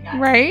series with you guys.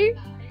 Right?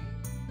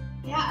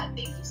 Yeah,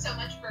 thank you so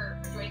much for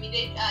joining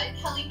me.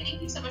 Kelly,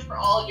 thank you so much for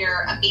all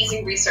your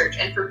amazing research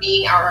and for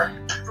being our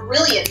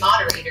brilliant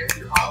moderator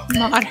through all of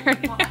this.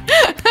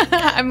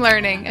 I'm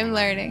learning.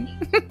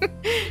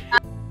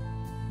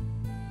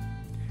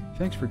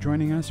 Thanks for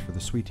joining us for the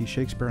Sweet Tea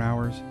Shakespeare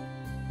Hours.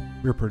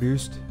 We're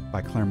produced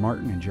by Claire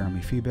Martin and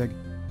Jeremy Fiebig.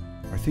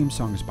 Our theme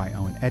song is by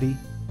Owen Eddy.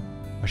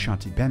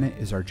 Ashanti Bennett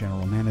is our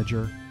general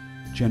manager.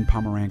 Jen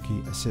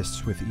Pomeranke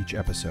assists with each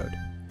episode.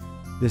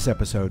 This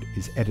episode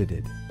is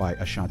edited by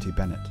Ashanti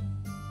Bennett.